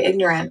became very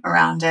ignorant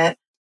around it.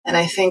 And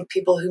I think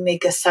people who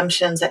make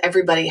assumptions that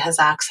everybody has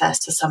access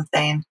to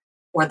something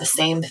or the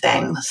same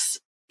things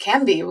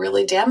can be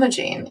really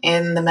damaging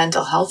in the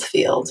mental health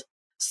field.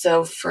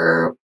 So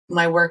for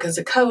my work as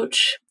a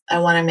coach, I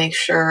want to make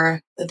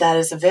sure that that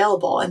is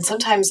available. And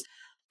sometimes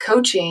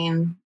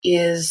coaching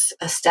is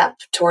a step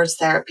towards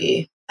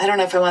therapy. I don't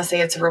know if I want to say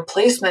it's a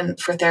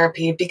replacement for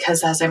therapy,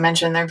 because as I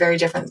mentioned, they're very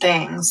different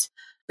things.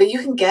 But you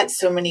can get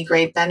so many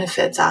great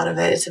benefits out of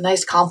it. It's a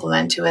nice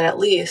complement to it, at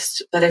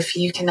least. But if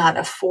you cannot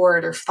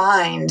afford or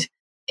find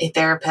a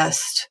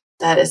therapist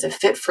that is a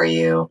fit for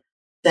you,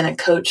 then a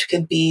coach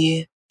could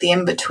be the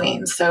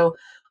in-between. So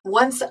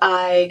once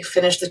I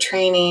finish the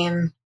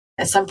training,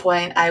 at some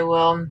point I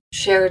will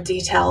share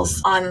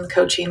details on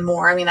coaching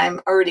more. I mean, I'm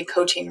already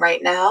coaching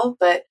right now,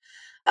 but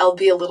I'll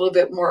be a little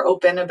bit more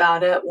open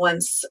about it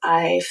once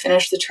I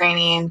finish the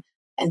training,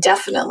 and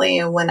definitely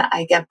when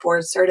I get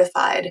board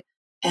certified.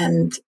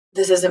 And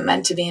this isn't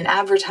meant to be an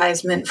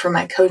advertisement for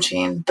my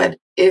coaching, but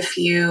if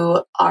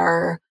you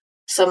are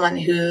someone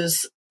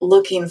who's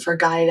looking for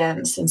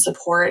guidance and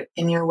support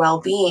in your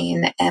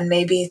well-being, and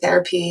maybe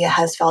therapy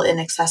has felt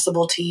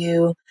inaccessible to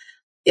you,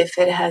 if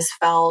it has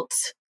felt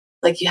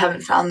like you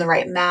haven't found the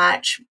right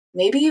match,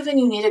 maybe even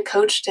you need a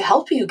coach to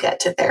help you get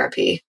to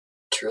therapy.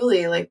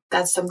 Truly,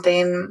 that's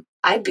something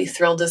I'd be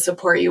thrilled to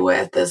support you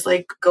with, is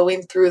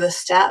going through the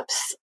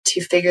steps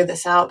to figure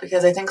this out,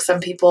 because I think some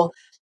people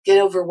get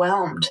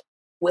overwhelmed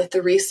with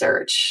the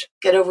research,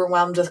 get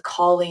overwhelmed with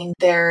calling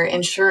their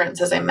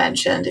insurance, as I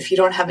mentioned. If you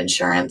don't have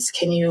insurance,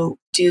 can you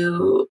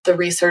do the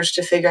research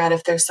to figure out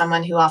if there's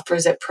someone who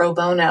offers it pro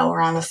bono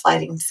or on a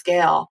sliding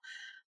scale?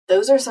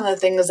 Those are some of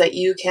the things that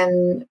you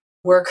can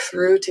work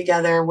through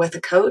together with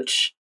a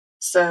coach.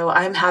 So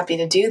I'm happy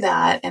to do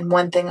that. And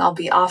one thing I'll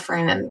be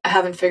offering, and I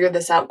haven't figured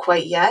this out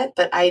quite yet,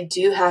 but I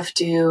do have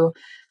to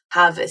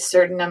have a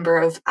certain number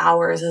of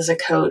hours as a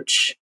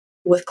coach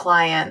with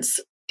clients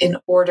in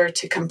order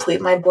to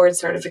complete my board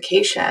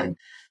certification.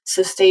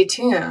 So stay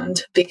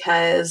tuned,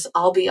 because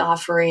I'll be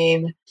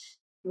offering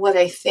what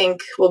I think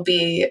will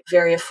be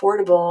very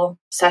affordable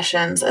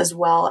sessions, as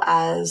well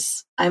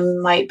as I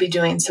might be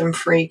doing some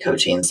free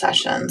coaching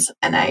sessions.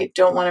 And I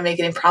don't want to make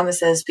any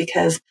promises,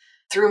 because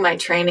through my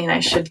training,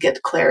 I should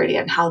get clarity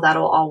on how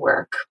that'll all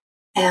work.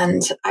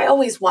 And I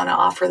always want to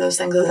offer those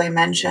things, as I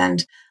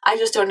mentioned. I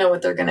just don't know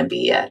what they're going to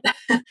be yet.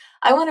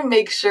 I want to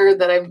make sure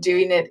that I'm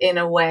doing it in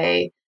a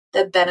way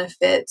that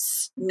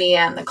benefits me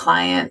and the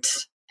client.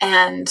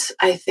 And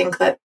I think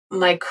that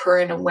my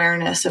current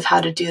awareness of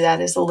how to do that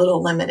is a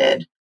little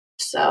limited.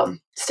 So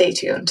stay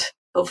tuned.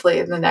 Hopefully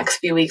in the next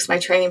few weeks, my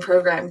training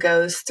program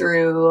goes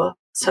through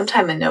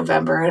sometime in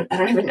November. I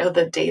don't even know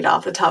the date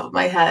off the top of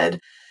my head.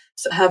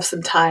 So I have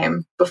some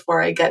time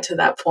before I get to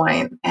that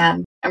point.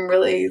 And I'm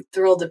really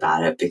thrilled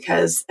about it,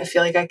 because I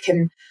feel like I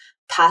can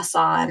pass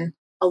on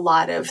a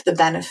lot of the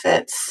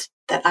benefits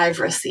that I've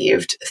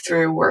received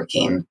through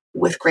working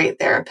with great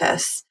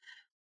therapists.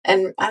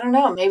 And I don't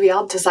know, maybe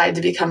I'll decide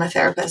to become a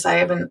therapist. I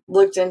haven't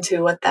looked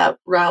into what that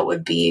route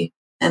would be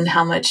and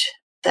how much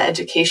the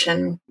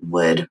education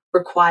would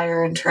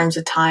require in terms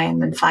of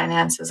time and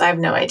finances. I have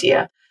no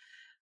idea.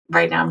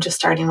 Right now, I'm just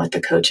starting with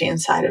the coaching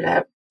side of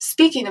it.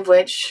 Speaking of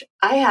which,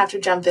 I have to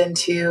jump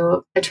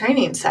into a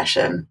training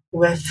session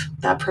with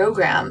that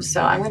program.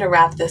 So I'm going to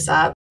wrap this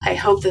up. I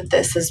hope that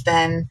this has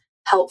been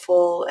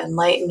helpful,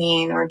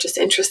 enlightening, or just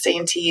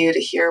interesting to you to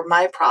hear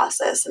my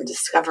process and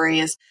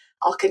discoveries.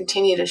 I'll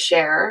continue to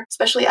share,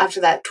 especially after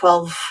that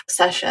 12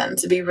 sessions.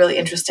 It'd be really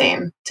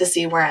interesting to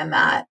see where I'm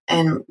at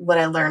and what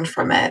I learned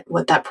from it,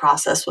 what that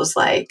process was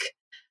like,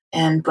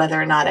 and whether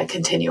or not I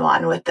continue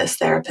on with this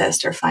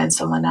therapist or find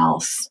someone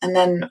else. And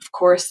then, of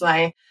course,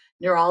 my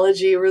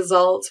neurology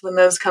results when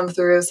those come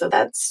through. So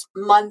that's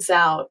months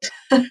out.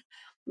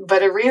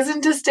 But a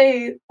reason to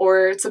stay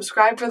or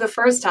subscribe for the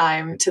first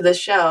time to the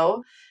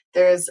show.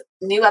 There's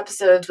new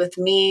episodes with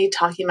me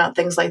talking about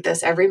things like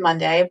this every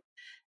Monday.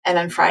 And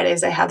on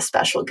Fridays, I have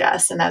special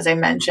guests. And as I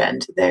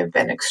mentioned, there have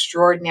been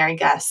extraordinary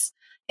guests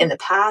in the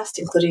past,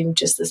 including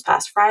just this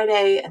past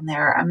Friday. And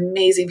there are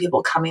amazing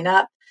people coming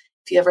up.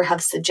 If you ever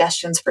have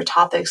suggestions for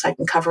topics I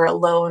can cover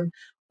alone,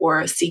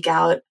 or seek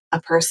out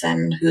a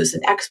person who's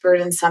an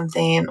expert in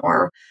something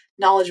or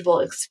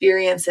knowledgeable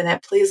experience in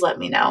it, please let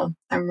me know.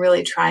 I'm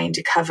really trying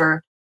to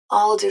cover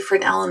all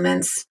different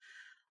elements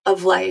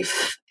of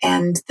life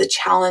and the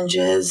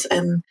challenges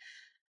and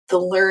the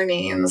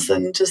learnings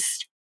and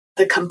just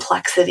the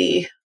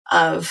complexity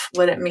of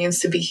what it means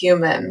to be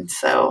human.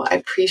 So I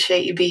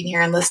appreciate you being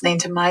here and listening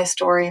to my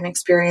story and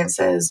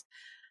experiences.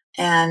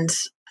 And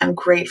I'm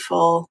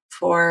grateful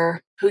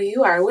for who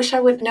you are. I wish I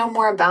would know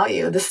more about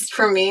you. This is,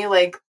 for me,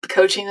 like,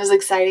 coaching is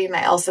exciting.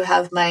 I also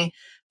have my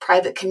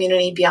private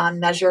community Beyond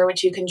Measure,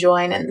 which you can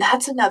join. And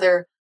that's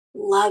another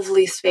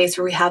lovely space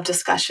where we have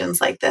discussions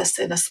like this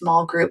in a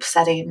small group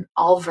setting,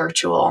 all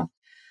virtual.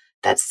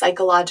 That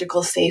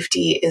psychological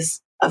safety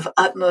is of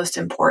utmost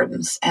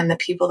importance. And the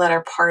people that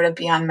are part of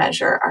Beyond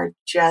Measure are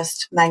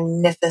just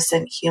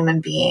magnificent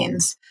human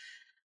beings.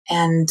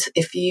 And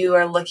if you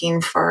are looking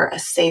for a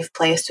safe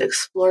place to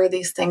explore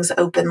these things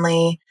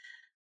openly,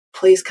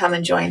 please come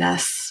and join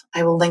us.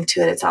 I will link to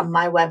it. It's on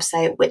my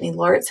website,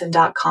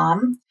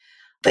 whitneylauritsen.com.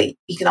 But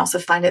you can also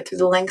find it through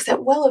the links at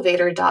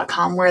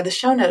wellevator.com, where the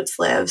show notes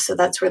live. So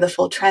that's where the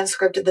full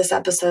transcript of this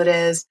episode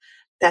is.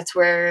 That's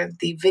where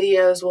the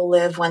videos will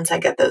live once I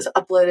get those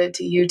uploaded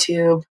to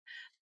YouTube.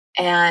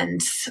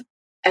 And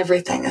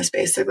everything is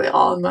basically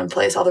all in one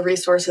place. All the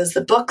resources,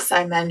 the books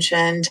I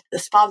mentioned, the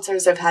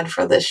sponsors I've had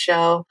for this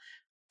show,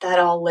 that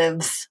all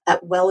lives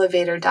at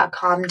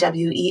wellevator.com,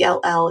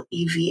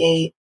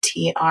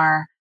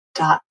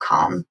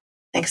 WELLEVATR.com.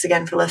 Thanks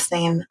again for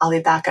listening. I'll be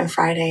back on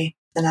Friday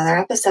with another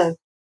episode.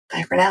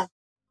 Bye for now.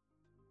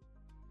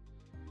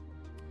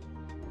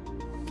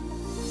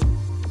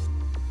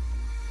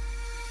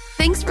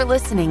 Thanks for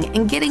listening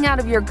and getting out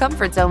of your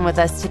comfort zone with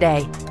us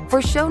today.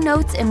 For show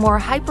notes and more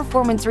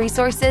high-performance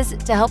resources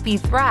to help you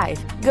thrive,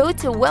 go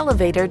to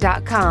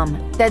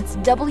wellevator.com. That's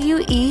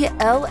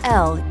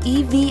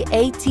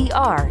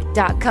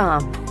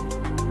WELLEVATR.com.